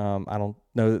in. I don't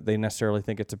know that they necessarily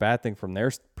think it's a bad thing from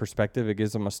their perspective. It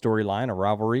gives them a storyline, a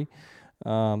rivalry.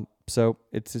 So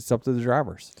it's up to the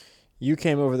drivers. You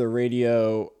came over the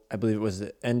radio, I believe it was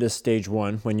the end of stage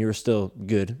 1 when you were still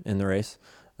good in the race.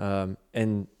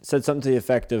 And said something to the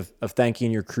effect of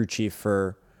thanking your crew chief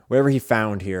for whatever he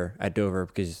found here at Dover,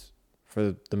 because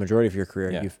for the majority of your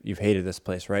career, you've hated this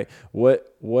place, right?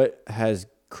 What has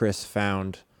Chris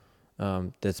found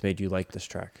that's made you like this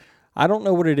track? I don't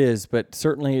know what it is, but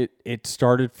certainly it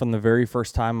started from the very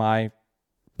first time I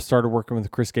started working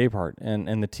with Chris Gabehart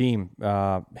and the team,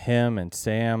 him and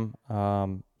Sam,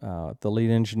 the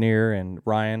lead engineer, and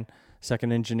Ryan,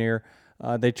 second engineer.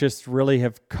 They just really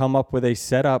have come up with a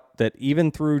setup that even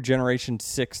through Generation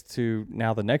 6 to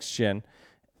now the next gen,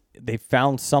 they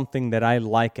found something that I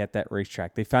like at that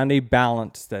racetrack. They found a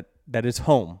balance that is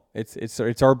home. It's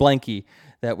our blankie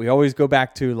that we always go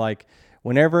back to. Like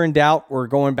whenever in doubt, we're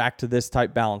going back to this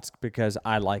type balance because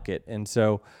I like it. And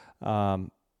so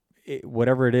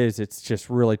whatever it is, it's just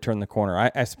really turned the corner.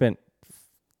 I spent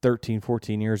 13,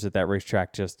 14 years at that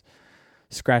racetrack just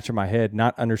scratching my head,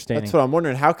 not understanding. That's what I'm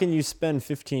wondering. How can you spend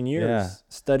 15 years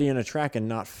studying a track and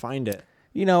not find it?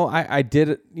 I did,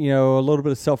 a little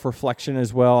bit of self-reflection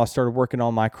as well. I started working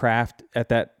on my craft at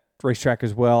that racetrack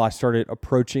as well. I started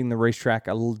approaching the racetrack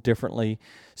a little differently.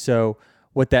 So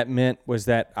what that meant was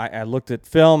that I looked at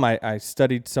film. I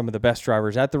studied some of the best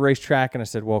drivers at the racetrack, and I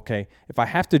said, well, okay, if I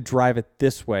have to drive it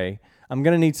this way, I'm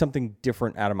going to need something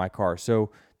different out of my car.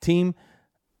 So team,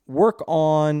 work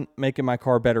on making my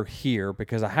car better here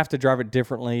because I have to drive it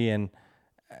differently and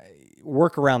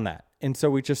work around that. And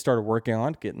so we just started working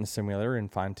on getting the simulator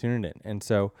and fine-tuning it. And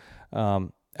so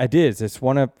I did. It's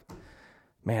one of,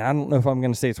 I don't know if I'm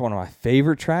going to say it's one of my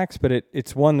favorite tracks, but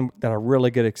it's one that I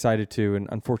really get excited to. And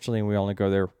unfortunately, we only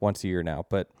go there once a year now.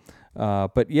 But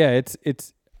yeah,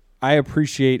 it's. I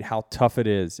appreciate how tough it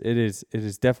is. It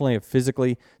is definitely a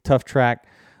physically tough track.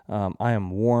 I am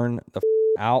worn the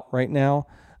out right now.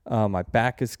 My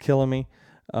back is killing me.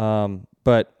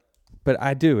 But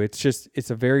I do.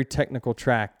 It's a very technical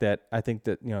track that I think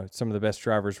that, some of the best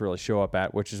drivers really show up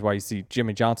at, which is why you see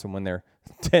Jimmy Johnson win there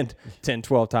 10,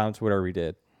 12 times, whatever he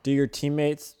did. Do your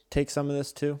teammates take some of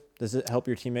this too? Does it help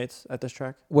your teammates at this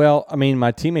track? Well,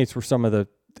 my teammates were some of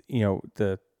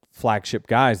the flagship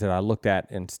guys that I looked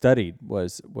at and studied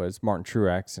was Martin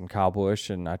Truex and Kyle Busch.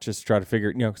 And I just tried to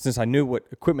figure, since I knew what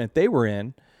equipment they were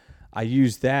in, I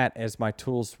used that as my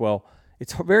tools. Well,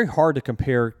 it's very hard to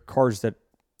compare cars that,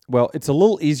 well, it's a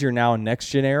little easier now in next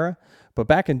gen era, but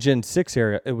back in Gen 6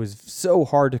 era, it was so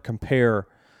hard to compare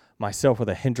myself with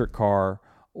a Hendrick car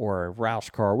or a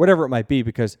Roush car, whatever it might be,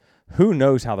 because who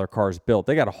knows how their car is built.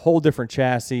 They got a whole different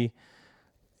chassis.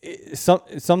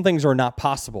 Some things are not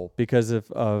possible because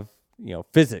of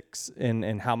physics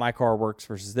and how my car works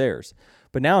versus theirs.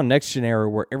 But now in next gen era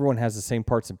where everyone has the same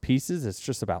parts and pieces, it's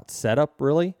just about setup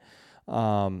really,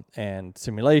 and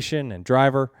simulation and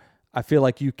driver. I feel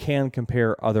like you can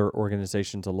compare other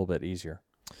organizations a little bit easier.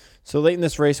 So late in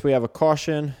this race, we have a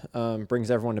caution,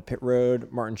 brings everyone to pit road.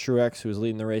 Martin Truex, who is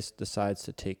leading the race, decides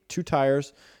to take 2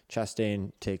 tires.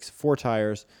 Chastain takes 4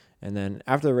 tires. And then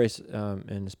after the race,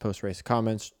 in his post-race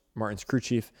comments, Martin's crew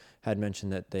chief had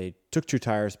mentioned that they took 2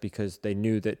 tires because they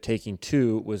knew that taking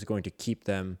 2 was going to keep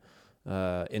them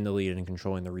in the lead and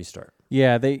controlling the restart.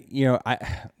 Yeah, they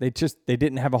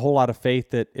didn't have a whole lot of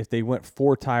faith that if they went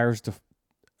 4 tires to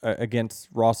against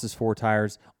Ross's 4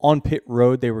 tires on pit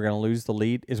road, they were going to lose the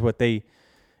lead. Is what they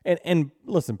and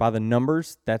listen, by the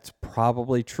numbers, that's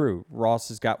probably true. Ross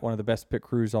has got one of the best pit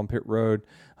crews on pit road.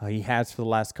 He has for the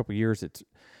last couple of years. It's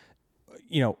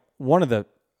one of the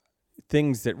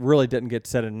things that really didn't get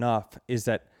said enough is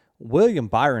that William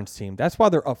Byron's team, that's why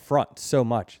they're up front so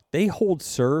much. They hold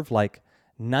serve like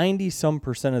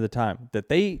 90% of the time. That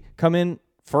they come in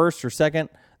first or second,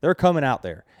 they're coming out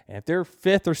there. And if they're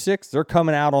 5th or 6th, they're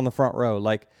coming out on the front row.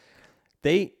 Like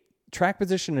track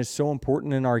position is so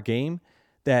important in our game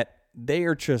that they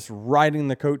are just riding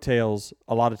the coattails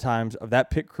a lot of times of that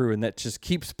pit crew, and that just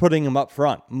keeps putting them up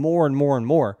front more and more and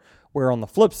more. Where on the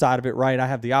flip side of it, right, I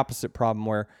have the opposite problem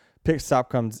where pit stop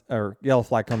comes or yellow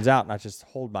flag comes out, and I just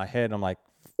hold my head and I'm like,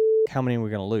 how many are we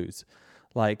going to lose?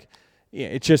 Like,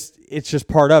 it's just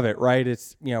part of it, right?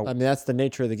 It's, I mean, that's the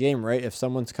nature of the game, right? If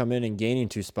someone's come in and gaining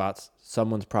 2 spots,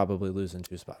 someone's probably losing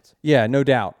 2 spots. Yeah, no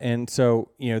doubt. And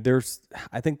so,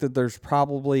 I think that there's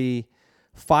probably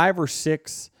 5 or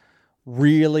 6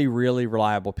 really, really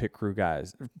reliable pit crew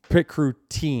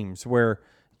teams where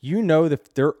that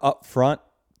if they're up front,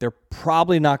 they're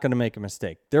probably not going to make a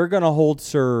mistake. They're going to hold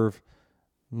serve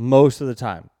most of the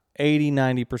time. 80,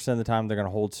 90% of the time, they're going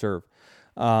to hold serve.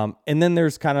 And then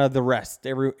there's kind of the rest,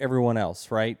 everyone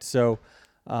else, right? So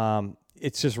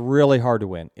it's just really hard to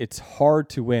win. It's hard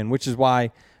to win, which is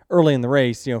why early in the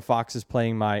race, Fox is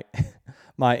playing my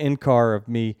in-car of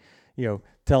me,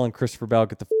 telling Christopher Bell,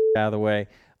 get the out of the way.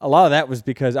 A lot of that was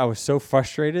because I was so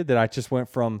frustrated that I just went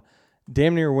from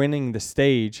damn near winning the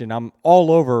stage, and I'm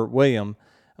all over William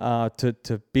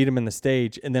to beat him in the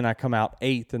stage, and then I come out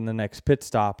 8th in the next pit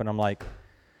stop, and I'm like,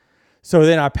 so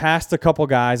then I passed a couple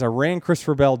guys. I ran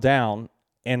Christopher Bell down,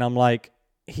 and I'm like,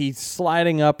 he's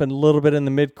sliding up a little bit in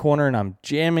the mid-corner, and I'm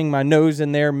jamming my nose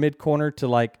in there mid-corner to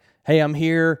like, hey, I'm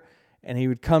here. And he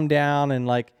would come down, and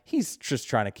like, he's just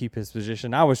trying to keep his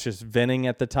position. I was just venting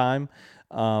at the time.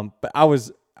 But I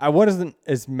wasn't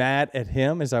as mad at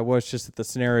him as I was just at the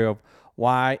scenario of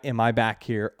why am I back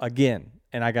here again?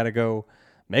 And I got to go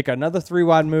make another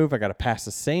 3-wide move. I got to pass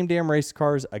the same damn race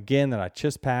cars again that I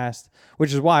just passed,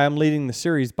 which is why I'm leading the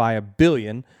series by 1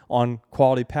 billion on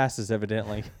quality passes,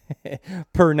 evidently,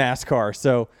 per NASCAR.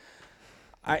 So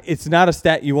it's not a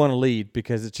stat you want to lead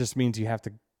because it just means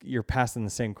you're passing the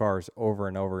same cars over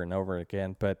and over and over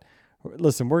again. But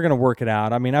listen, we're going to work it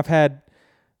out. I mean, I've had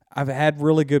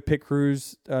really good pit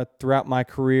crews throughout my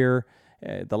career.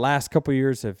 The last couple of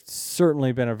years have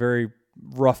certainly been a very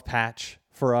rough patch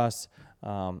for us.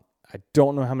 I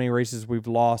don't know how many races we've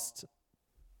lost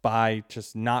by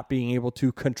just not being able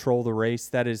to control the race.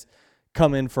 That is,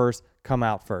 come in first, come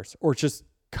out first, or just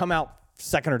come out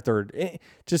second or third.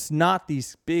 Just not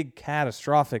these big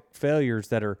catastrophic failures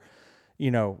that are,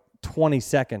 20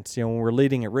 seconds, when we're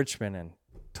leading at Richmond and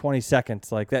 20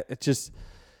 seconds like that. It just,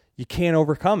 you can't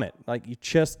overcome it. Like, you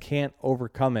just can't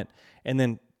overcome it. And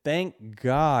then thank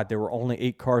God there were only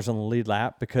 8 cars on the lead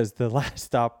lap, because the last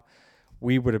stop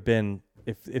we would have been,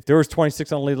 if there was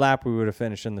 26 on the lead lap, we would have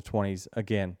finished in the 20s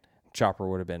again. Chopper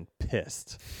would have been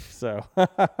pissed. So,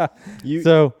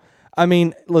 I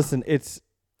mean, listen, it's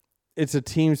a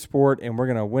team sport, and we're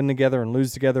going to win together and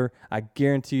lose together. I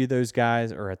guarantee you those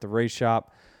guys are at the race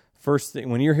shop. First thing,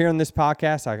 when you're hearing this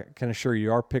podcast, I can assure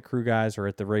you our pit crew guys are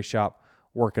at the race shop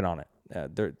working on it.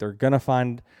 They're going to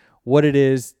find what it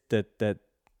is that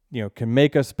can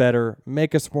make us better,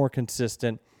 make us more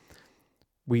consistent.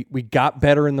 We got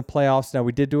better in the playoffs. Now,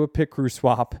 we did do a pit crew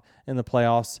swap in the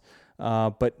playoffs,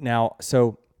 but now,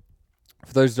 so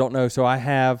for those who don't know, so I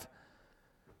have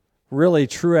really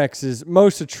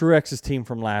most of Truex's team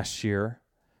from last year.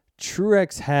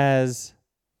 Truex has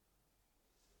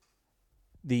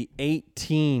the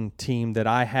 18 team that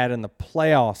I had in the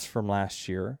playoffs from last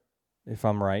year, if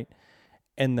I'm right,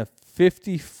 and the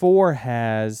 54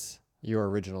 has Your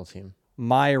original team.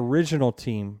 my original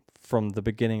team from the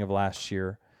beginning of last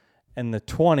year, and the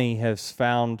 20 has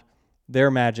found their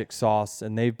magic sauce,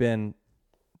 and they've been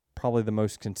probably the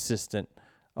most consistent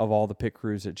of all the pit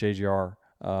crews at JGR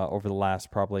over the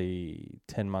last probably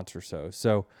 10 months or so.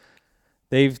 So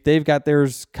they've got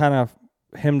theirs kind of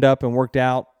hemmed up and worked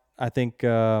out. I think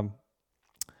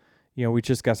we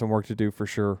just got some work to do for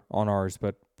sure on ours,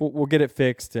 but we'll get it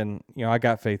fixed. And I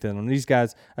got faith in them. These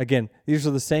guys, again, these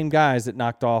are the same guys that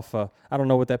knocked off. I don't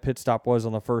know what that pit stop was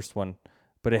on the first one,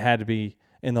 but it had to be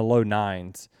in the low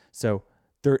 9s. So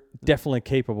they're definitely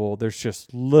capable. There's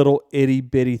just little itty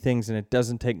bitty things, and it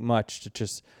doesn't take much to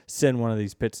just send one of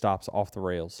these pit stops off the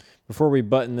rails. Before we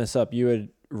button this up, you had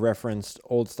referenced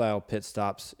old style pit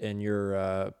stops in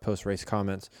your post race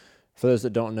comments. For those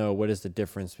that don't know, what is the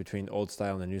difference between the old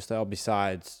style and the new style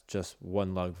besides just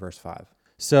one lug versus 5?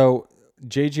 So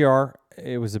JGR,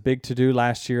 it was a big to-do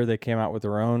last year. They came out with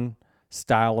their own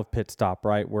style of pit stop,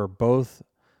 right, where both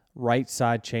right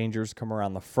side changers come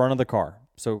around the front of the car.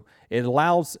 So it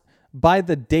allows, by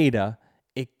the data,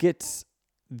 it gets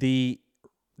the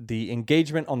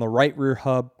engagement on the right rear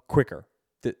hub quicker.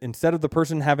 Instead of the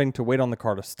person having to wait on the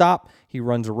car to stop, he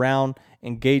runs around,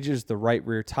 engages the right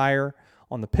rear tire.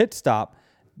 On the pit stop,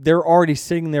 they're already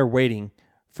sitting there waiting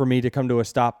for me to come to a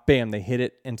stop. Bam, they hit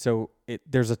it. And so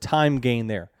there's a time gain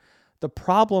there. The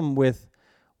problem with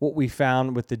what we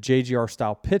found with the JGR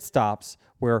style pit stops,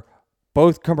 where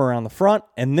both come around the front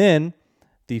and then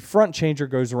the front changer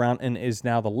goes around and is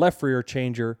now the left rear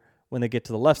changer when they get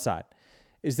to the left side,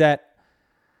 is that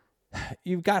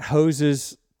you've got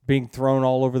hoses being thrown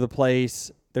all over the place.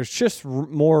 There's just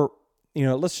more,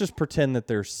 let's just pretend that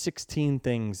there's 16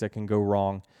 things that can go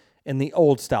wrong in the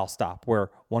old style stop,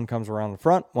 where one comes around the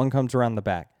front, one comes around the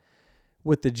back.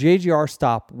 With the JGR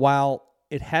stop, while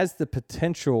it has the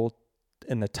potential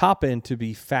in the top end to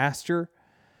be faster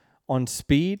on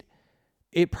speed,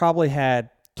 it probably had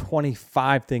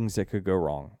 25 things that could go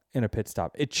wrong in a pit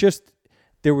stop.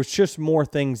 There was just more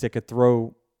things that could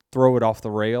throw it off the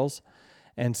rails.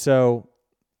 And so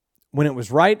when it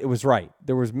was right, it was right.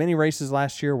 There was many races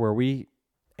last year where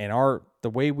the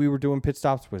way we were doing pit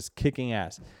stops was kicking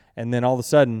ass. And then all of a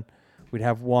sudden we'd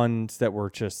have ones that were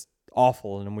just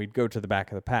awful, and then we'd go to the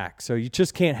back of the pack. So you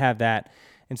just can't have that.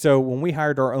 And so when we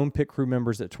hired our own pit crew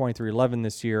members at 2311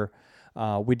 this year,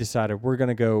 we decided we're going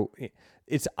to go.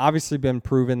 It's obviously been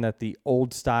proven that the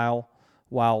old style,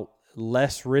 while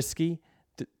less risky,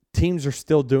 teams are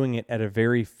still doing it at a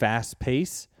very fast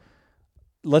pace.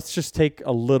 Let's just take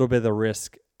a little bit of the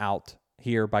risk out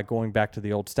here by going back to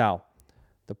the old style.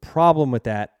 The problem with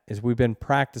that is we've been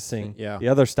practicing the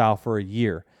other style for a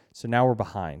year. So now we're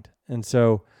behind. And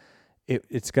so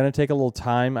it's going to take a little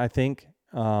time, I think.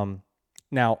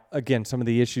 Now, again, some of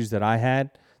the issues that I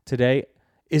had today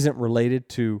isn't related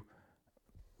to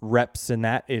reps and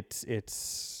that.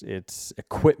 It's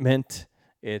equipment.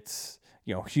 It's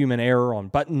human error on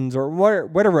buttons or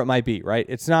whatever it might be, right?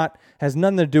 Has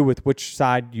nothing to do with which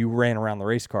side you ran around the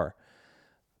race car.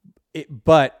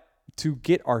 But to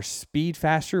get our speed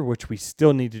faster, which we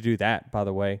still need to do that, by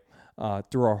the way,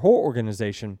 through our whole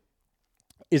organization,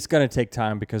 it's going to take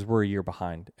time because we're a year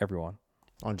behind everyone.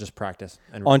 On just practice.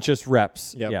 On just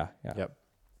reps. Yep. Yep.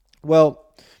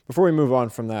 Well, before we move on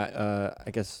from that,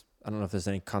 I guess I don't know if there's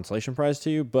any consolation prize to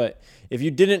you, but if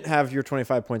you didn't have your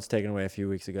 25 points taken away a few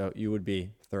weeks ago, you would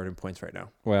be third in points right now.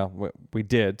 Well, we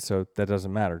did, so that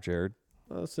doesn't matter, Jared.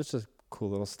 Well, it's just a cool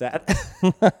little stat.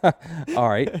 All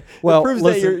right. Well, it proves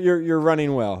that you're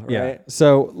running well, right? Yeah.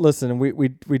 So listen, we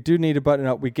do need to button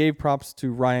up. We gave props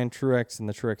to Ryan Truex and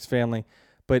the Truex family,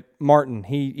 but Martin,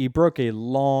 he broke a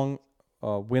long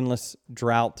winless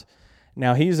drought.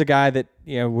 Now he's a guy that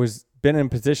was been in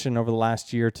position over the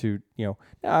last year to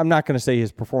I'm not going to say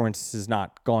his performance has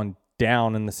not gone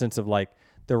down in the sense of like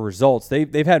their results.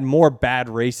 They've had more bad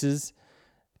races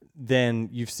than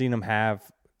you've seen him have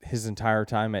his entire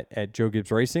time at Joe Gibbs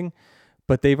Racing,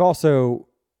 but they've also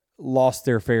lost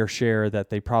their fair share that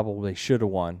they probably should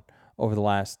have won over the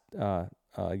last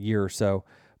year or so.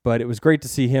 But it was great to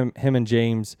see him and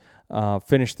James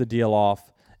finish the deal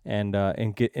off and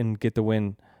get the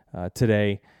win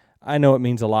today. I know it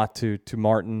means a lot to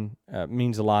Martin. It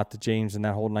means a lot to James and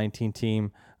that whole 19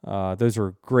 team. Those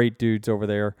are great dudes over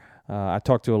there. I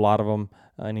talk to a lot of them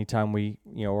anytime we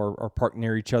are parked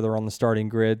near each other on the starting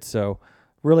grid. So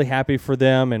really happy for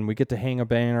them, and we get to hang a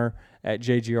banner at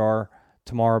JGR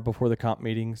tomorrow before the comp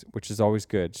meetings, which is always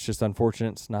good. It's just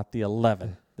unfortunate it's not the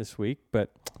 11 this week,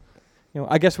 but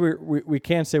I guess we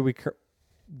can say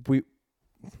we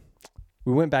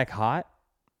went back hot.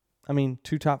 I mean,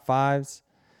 2 top 5s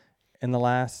in the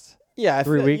last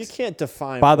 3 weeks. You can't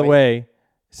define. By the way,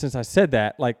 since I said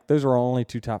that, like those are only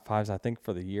 2 top 5s, I think,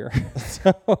 for the year.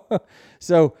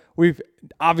 so we've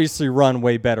obviously run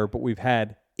way better, but we've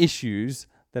had issues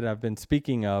that I've been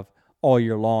speaking of all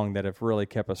year long that have really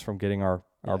kept us from getting our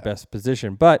best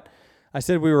position. But I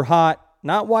said we were hot,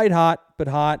 not white hot, but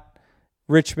hot.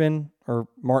 Richmond or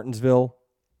Martinsville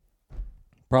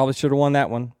probably should have won that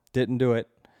one. Didn't do it.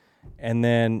 And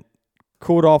then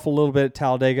cooled off a little bit at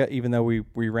Talladega, even though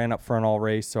we ran up front all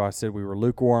race. So I said we were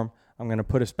lukewarm. I'm going to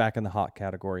put us back in the hot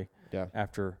category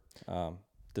after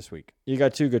this week. You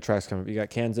got 2 good tracks coming up. You got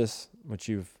Kansas, which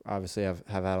you've obviously have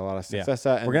had a lot of success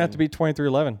at. And we're going to have to beat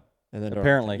 2311, and then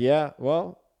apparently. Yeah,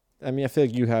 well, I mean, I feel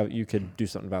like you could do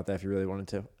something about that if you really wanted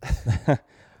to.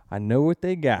 I know what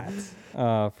they got,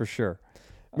 for sure.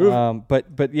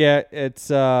 But yeah, it's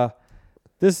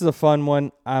this is a fun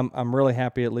one. I'm really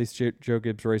happy at least Joe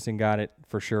Gibbs Racing got it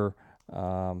for sure.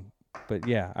 But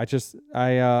yeah,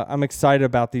 I'm excited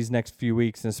about these next few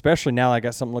weeks, and especially now I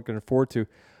got something looking forward to.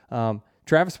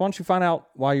 Travis, why don't you find out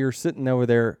while you're sitting over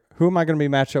there, who am I going to be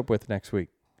matched up with next week?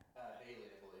 Haley,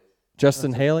 I believe.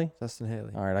 Justin Haley? Justin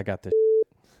Haley. All right, I got this.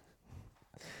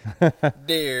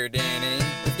 Dear Danny,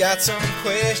 we've got some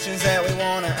questions that we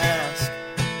want to ask.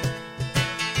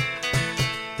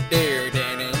 Dear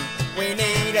Danny, we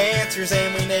need answers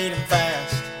and we need them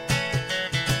fast.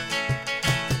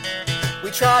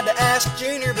 We tried to ask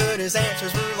Junior, but his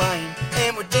answers were lame.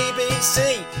 And with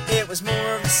DBC, it was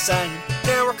more of the same.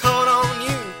 Now we're calling on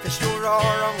you, cause you're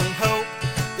our only hope.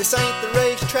 This ain't the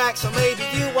racetrack, so maybe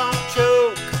you won't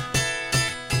choke.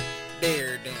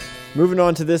 Dear Danny. Moving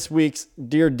on to this week's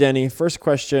Dear Denny. First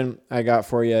question I got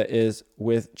for you is,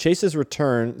 with Chase's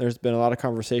return, there's been a lot of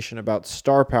conversation about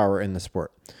star power in the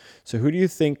sport. So who do you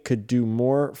think could do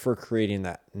more for creating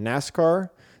that?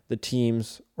 NASCAR, the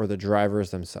teams, or the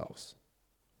drivers themselves?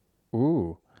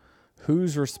 Ooh,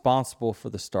 who's responsible for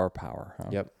the star power? Huh?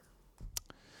 Yep.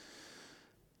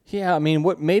 Yeah, I mean,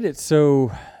 what made it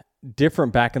so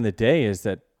different back in the day is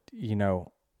that,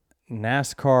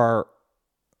 NASCAR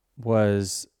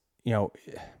was,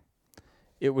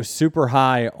 it was super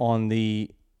high on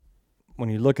when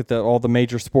you look at all the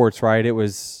major sports, right? It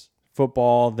was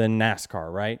football, then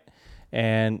NASCAR, right?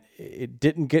 And it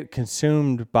didn't get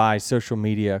consumed by social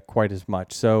media quite as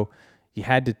much. So you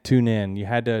had to tune in. You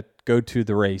had to go to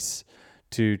the race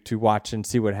to watch and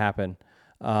see what happened.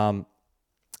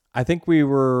 I think we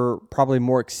were probably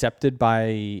more accepted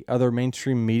by other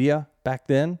mainstream media back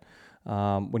then,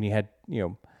 when you had,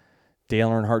 Dale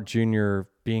Earnhardt Jr.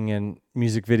 being in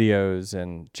music videos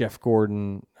and Jeff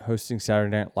Gordon hosting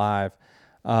Saturday Night Live.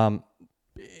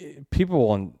 People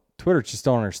on Twitter just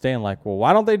don't understand, like, well,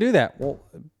 why don't they do that? Well,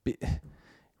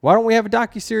 why don't we have a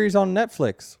docuseries on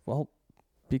Netflix? Well,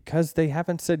 because they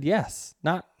haven't said yes.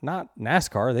 Not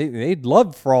NASCAR. They'd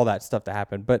love for all that stuff to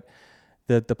happen, but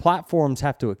the platforms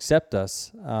have to accept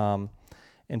us.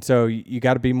 And so you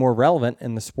got to be more relevant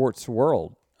in the sports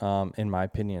world, in my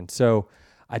opinion. So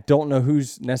I don't know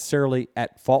who's necessarily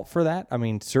at fault for that. I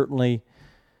mean, certainly,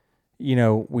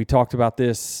 we talked about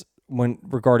this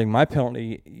regarding my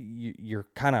penalty. You're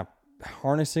kind of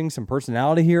harnessing some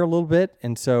personality here a little bit,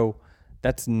 and so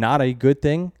that's not a good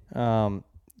thing.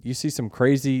 You see some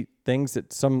crazy things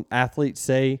that some athletes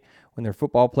say when they're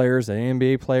football players and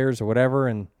NBA players or whatever,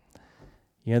 and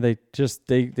they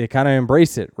kind of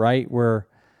embrace it, right? Where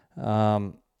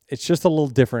it's just a little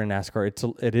different in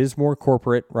NASCAR. It is more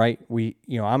corporate, right?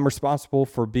 I'm responsible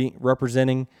for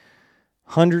representing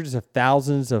hundreds of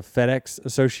thousands of FedEx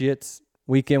associates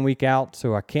week in, week out,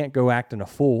 so I can't go acting a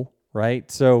fool, right?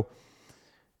 So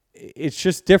it's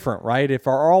just different, right? If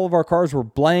all of our cars were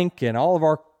blank and all of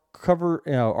our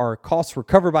our costs were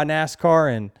covered by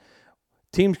NASCAR, and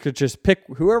teams could just pick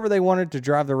whoever they wanted to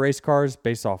drive their race cars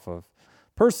based off of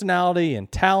personality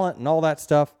and talent and all that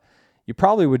stuff, you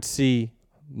probably would see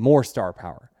more star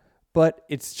power. But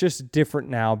it's just different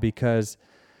now because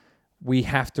we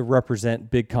have to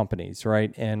represent big companies,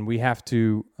 right? And we have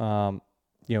to,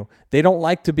 they don't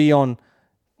like to be on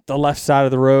the left side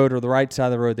of the road or the right side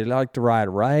of the road. They like to ride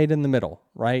right in the middle,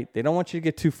 right? They don't want you to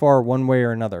get too far one way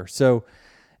or another. So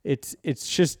it's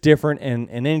just different. And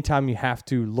anytime you have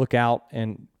to look out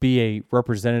and be a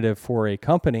representative for a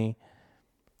company,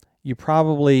 you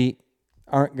probably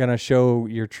aren't going to show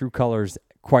your true colors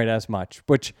quite as much,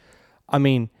 which, I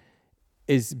mean,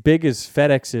 as big as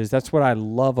FedEx is, that's what I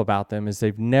love about them, is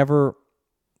they've never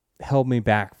held me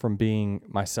back from being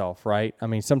myself, right? I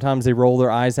mean, sometimes they roll their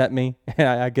eyes at me.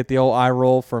 I get the old eye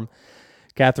roll from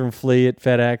Catherine Flea at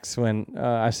FedEx when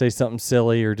I say something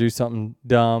silly or do something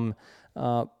dumb.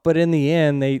 But in the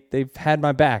end, they've had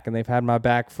my back, and they've had my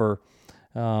back for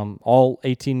all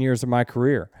 18 years of my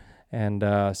career.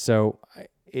 And so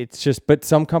it's just, but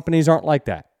some companies aren't like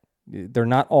that. They're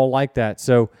not all like that.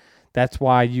 So that's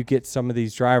why you get some of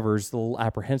these drivers a little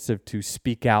apprehensive to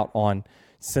speak out on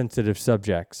sensitive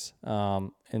subjects.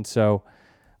 And so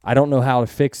I don't know how to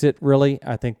fix it, really.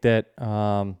 I think that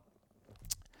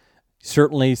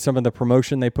certainly some of the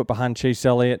promotion they put behind Chase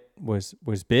Elliott was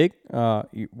big.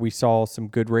 We saw some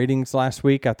good ratings last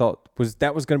week. I thought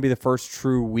that was going to be the first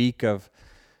true week of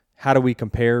how do we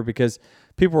compare, because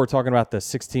people were talking about the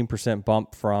 16%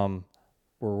 bump from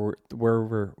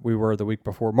where we were the week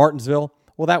before, Martinsville.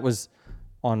 Well, that was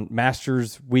on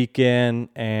Masters weekend,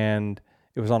 and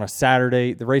it was on a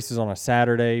Saturday. The race is on a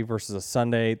Saturday versus a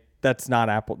Sunday. That's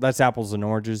not that's apples and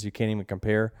oranges. You can't even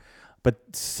compare. But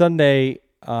Sunday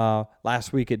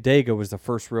last week at Dega was the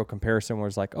first real comparison where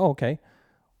it's like, oh, okay,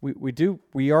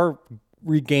 we are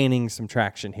regaining some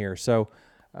traction here. So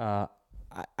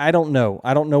I don't know.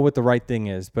 I don't know what the right thing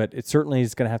is, but it certainly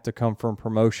is going to have to come from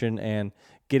promotion and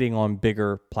getting on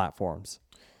bigger platforms.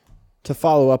 To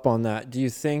follow up on that, do you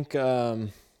think?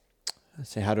 Let's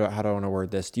say, how do I want to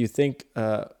word this? Do you think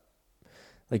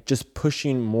like just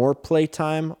pushing more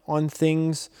playtime on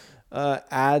things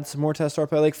adds more to star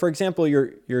play? Like, for example,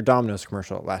 your Domino's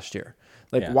commercial last year.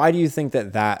 Like, why do you think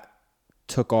that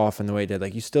took off in the way it did?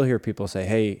 Like, you still hear people say,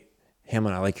 "Hey,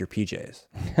 Hamlin, I like your PJs."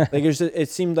 Like, it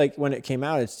seemed like when it came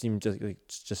out, it seemed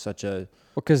just such a.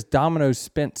 Well, because Domino's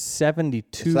spent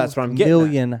 $72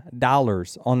 million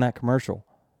on that commercial.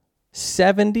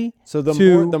 70. So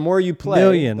the more you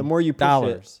play, the more you push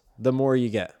it, the more you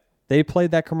get. They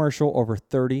played that commercial over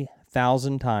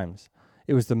 30,000 times.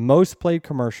 It was the most played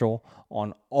commercial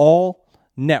on all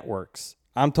networks.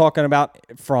 I'm talking about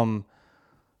from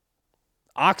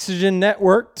Oxygen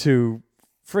Network to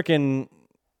freaking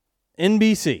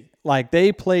NBC. Like,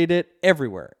 they played it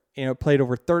everywhere. Played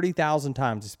over 30,000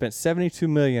 times. They spent $72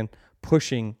 million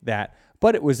pushing that.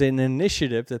 But it was an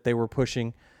initiative that they were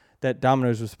pushing, that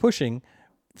Domino's was pushing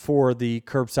for the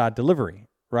curbside delivery,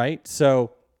 right?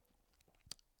 So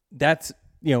that's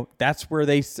where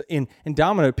they in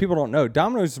Domino's, people don't know,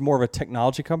 Domino's is more of a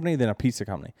technology company than a pizza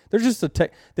company. They're just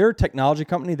they're a technology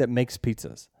company that makes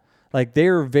pizzas. Like,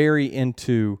 they're very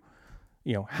into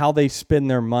how they spend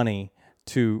their money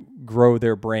to grow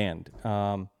their brand.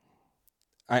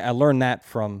 I learned that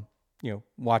from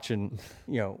watching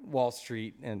Wall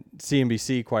Street and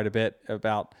CNBC quite a bit,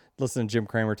 about listening to Jim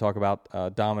Cramer talk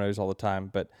about Domino's all the time.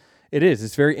 But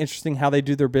it's very interesting how they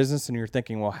do their business, and you're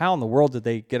thinking, well, how in the world did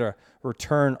they get a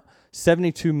return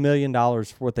 $72 million for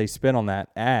what they spent on that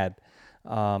ad?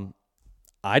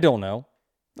 I don't know.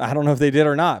 I don't know if they did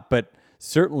or not, but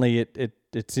certainly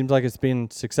it seems like it's been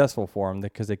successful for them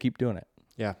because they keep doing it.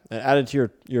 Yeah, it added to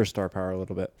your star power a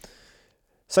little bit.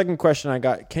 Second question I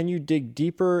got, can you dig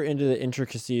deeper into the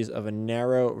intricacies of a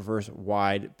narrow versus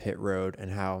wide pit road and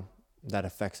how that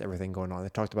affects everything going on? They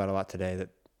talked about a lot today that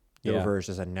Dover is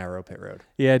just a narrow pit road.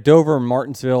 Yeah, Dover and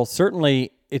Martinsville,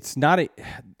 certainly it's not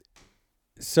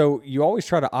so you always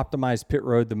try to optimize pit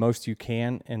road the most you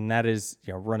can, and that is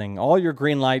running all your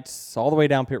green lights all the way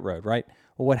down pit road, right?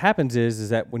 Well, what happens is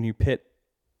that when you pit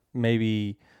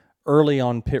maybe early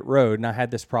on pit road, and I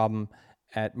had this problem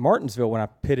at Martinsville when I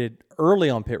pitted early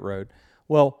on pit road.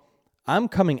 Well, I'm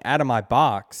coming out of my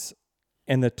box,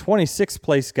 and the 26th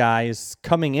place guy is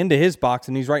coming into his box,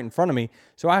 and he's right in front of me.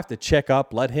 So I have to check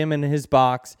up, let him in his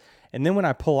box, and then when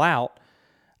I pull out,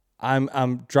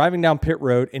 I'm driving down pit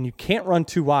road, and you can't run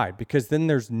too wide because then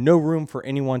there's no room for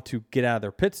anyone to get out of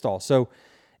their pit stall. So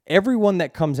everyone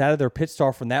that comes out of their pit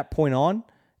stall from that point on,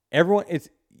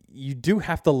 you do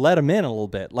have to let them in a little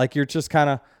bit. Like, you're just kind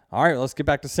of, all right, let's get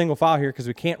back to single file here because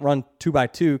we can't run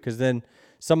 2x2 because then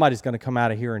somebody's going to come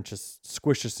out of here and just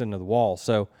squish us into the wall.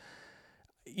 So,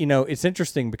 it's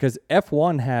interesting because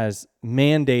F1 has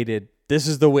mandated this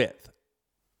is the width.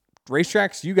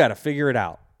 Racetracks, you got to figure it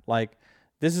out. Like,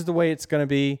 this is the way it's going to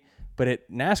be. But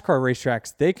at NASCAR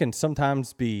racetracks, they can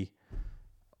sometimes be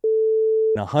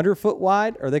 100-foot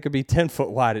wide or they could be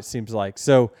 10-foot wide, it seems like.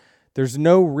 So there's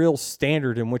no real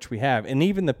standard in which we have. And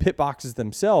even the pit boxes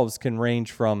themselves can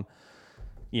range from,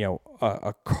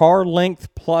 a car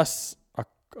length plus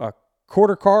a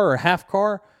quarter car or a half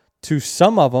car to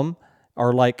some of them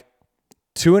are like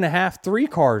 2.5, 3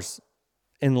 cars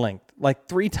in length, like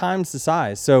 3 times the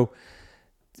size. So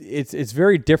it's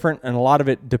very different, and a lot of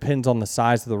it depends on the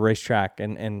size of the racetrack.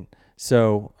 And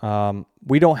so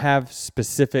we don't have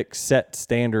specific set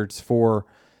standards for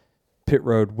pit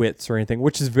road widths or anything,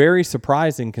 which is very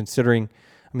surprising considering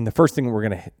I mean, the first thing we're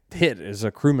going to hit is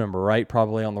a crew member, right?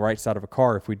 Probably on the right side of a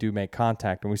car if we do make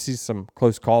contact. And we see some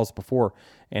close calls before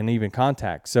and even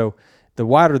contact. So the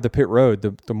wider the pit road,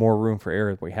 the more room for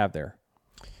error we have there.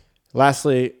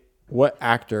 Lastly, what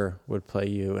actor would play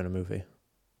you in a movie?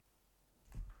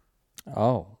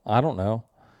 Oh, I don't know.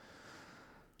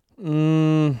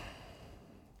 I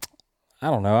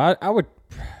don't know. I would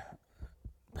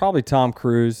probably Tom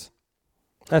Cruise.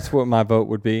 That's what my vote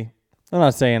would be. I'm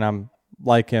not saying I'm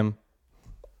like him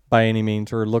by any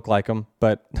means or look like him,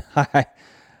 but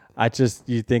I just,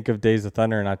 you think of Days of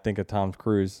Thunder and I think of Tom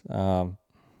Cruise. You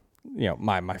know,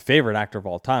 my favorite actor of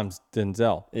all time is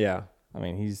Denzel. Yeah. I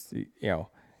mean, he's, you know,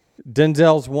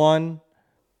 Denzel's 1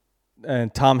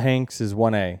 and Tom Hanks is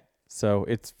 1A. So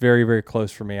it's very, very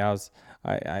close for me.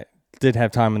 I did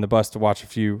have time in the bus to watch a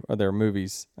few of their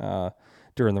movies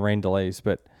during the rain delays.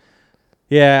 But,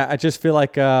 yeah, I just feel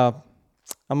like I'm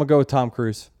going to go with Tom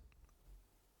Cruise.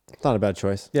 It's not a bad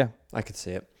choice. Yeah. I could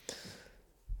see it.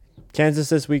 Kansas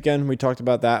this weekend, we talked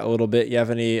about that a little bit. You have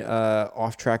any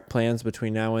off-track plans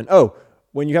between now and... Oh,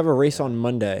 when you have a race on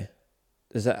Monday,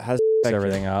 has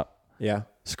everything up. Yeah.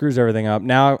 Screws everything up.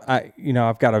 Now,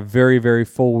 I've got a very, very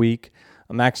full week.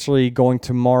 I'm actually going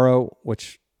tomorrow,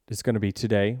 which is going to be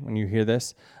today when you hear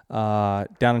this, down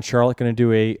in Charlotte, going to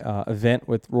do a event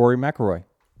with Rory McIlroy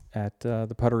at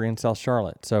the Puttery in South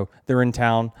Charlotte. So they're in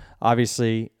town.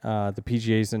 Obviously, the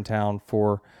PGA's in town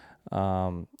for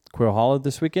Quail Hollow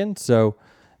this weekend. So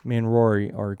me and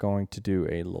Rory are going to do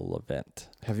a little event.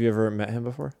 Have you ever met him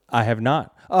before? I have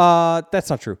not. That's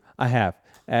not true. I have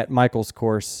at Michael's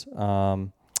course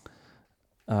during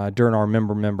our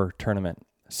member tournament.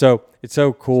 So it's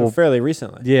so cool. So fairly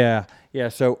recently. Yeah. Yeah.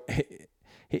 So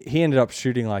he ended up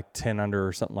shooting like 10 under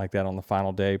or something like that on the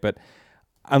final day. But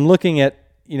I'm looking at,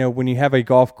 when you have a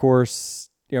golf course,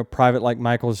 private like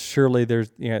Michael's, surely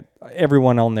there's,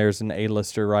 everyone on there is an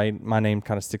A-lister, right? My name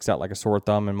kind of sticks out like a sore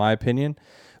thumb in my opinion.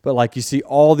 But like you see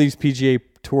all these PGA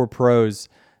Tour pros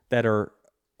that are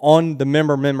on the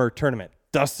member tournament.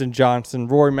 Dustin Johnson,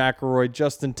 Rory McIlroy,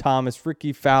 Justin Thomas,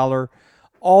 Ricky Fowler,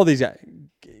 all these guys.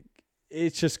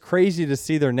 It's just crazy to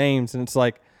see their names. And it's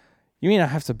like, you mean I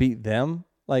have to beat them?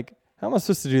 Like, how am I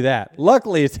supposed to do that?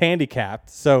 Luckily, it's handicapped.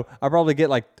 So I probably get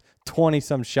like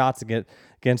 20-some shots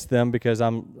against them because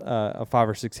I'm a 5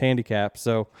 or 6 handicap.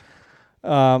 So,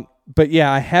 but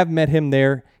yeah, I have met him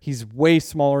there. He's way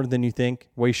smaller than you think,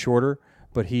 way shorter,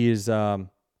 but he is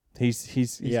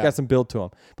he's got some build to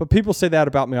him. But people say that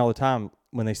about me all the time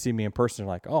when they see me in person.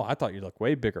 They're like, "Oh, I thought you looked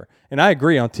way bigger." And I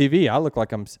agree. On TV, I look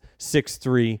like I'm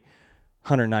 6'3",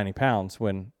 190 pounds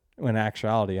when in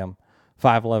actuality I'm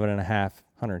 5'11 and a half,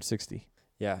 160.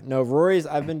 Yeah. No,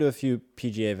 I've been to a few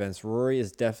PGA events. Rory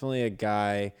is definitely a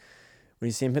guy, when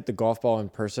you see him hit the golf ball in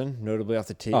person, notably off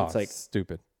the tee, it's like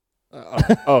stupid.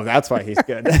 That's why he's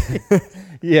good.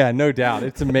 Yeah, no doubt.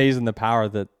 It's amazing the power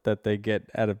that they get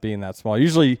out of being that small.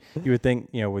 Usually you would think,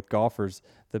 with golfers,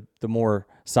 the more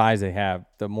size they have,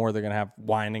 the more they're going to have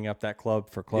winding up that club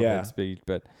for club head speed.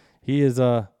 But he is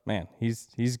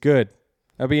he's good.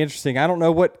 That'll be interesting. I don't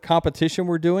know what competition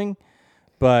we're doing,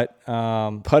 but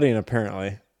putting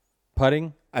apparently.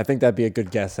 Putting? I think that'd be a good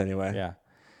guess anyway. Yeah.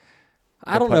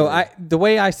 I don't know. The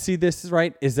way I see this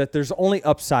is that there's only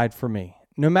upside for me.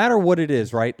 No matter what it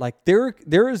is, right? Like there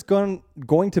is going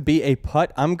to be a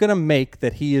putt I'm going to make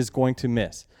that he is going to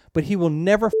miss. But he will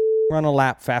never run a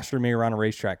lap faster than me around a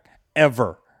racetrack.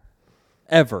 Ever.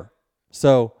 Ever.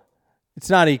 So it's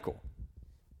not equal.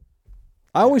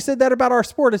 I always said that about our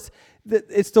sport.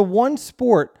 It's the one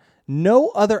sport no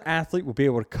other athlete will be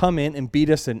able to come in and beat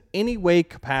us in any way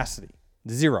capacity.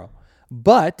 0.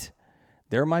 But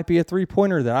there might be a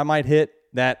 3-pointer that I might hit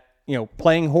that,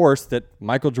 playing horse that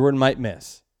Michael Jordan might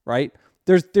miss, right?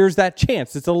 There's that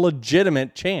chance. It's a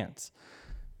legitimate chance.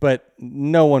 But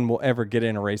no one will ever get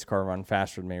in a race car and run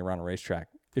faster than me around a racetrack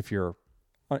if you're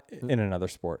in another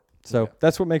sport. So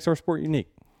that's what makes our sport unique.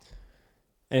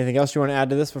 Anything else you want to add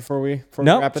to this before we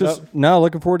wrap it up? No,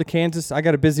 looking forward to Kansas. I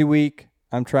got a busy week.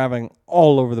 I'm traveling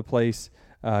all over the place.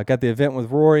 Got the event with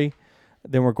Rory.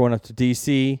 Then we're going up to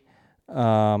D.C.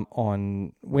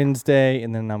 On Wednesday,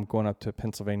 and then I'm going up to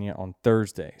Pennsylvania on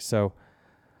Thursday. So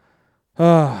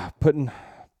putting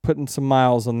some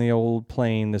miles on the old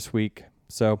plane this week.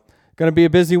 So going to be a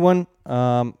busy one.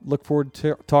 Look forward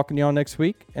to talking to y'all next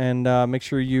week, and make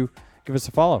sure you give us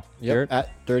a follow. Yep, at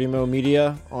Dirty Mo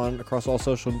Media across all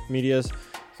social medias.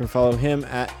 You can follow him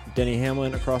at Denny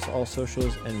Hamlin across all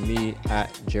socials, and me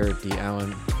at Jared D.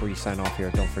 Allen. Before you sign off here,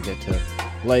 don't forget to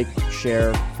like,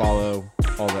 share, follow,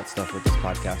 all that stuff with this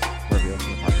podcast, wherever you listen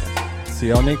to the podcast. See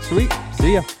y'all next week.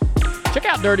 See ya. Check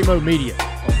out Dirty Mo Media.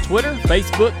 on Twitter,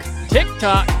 Facebook,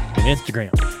 TikTok, and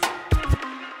Instagram.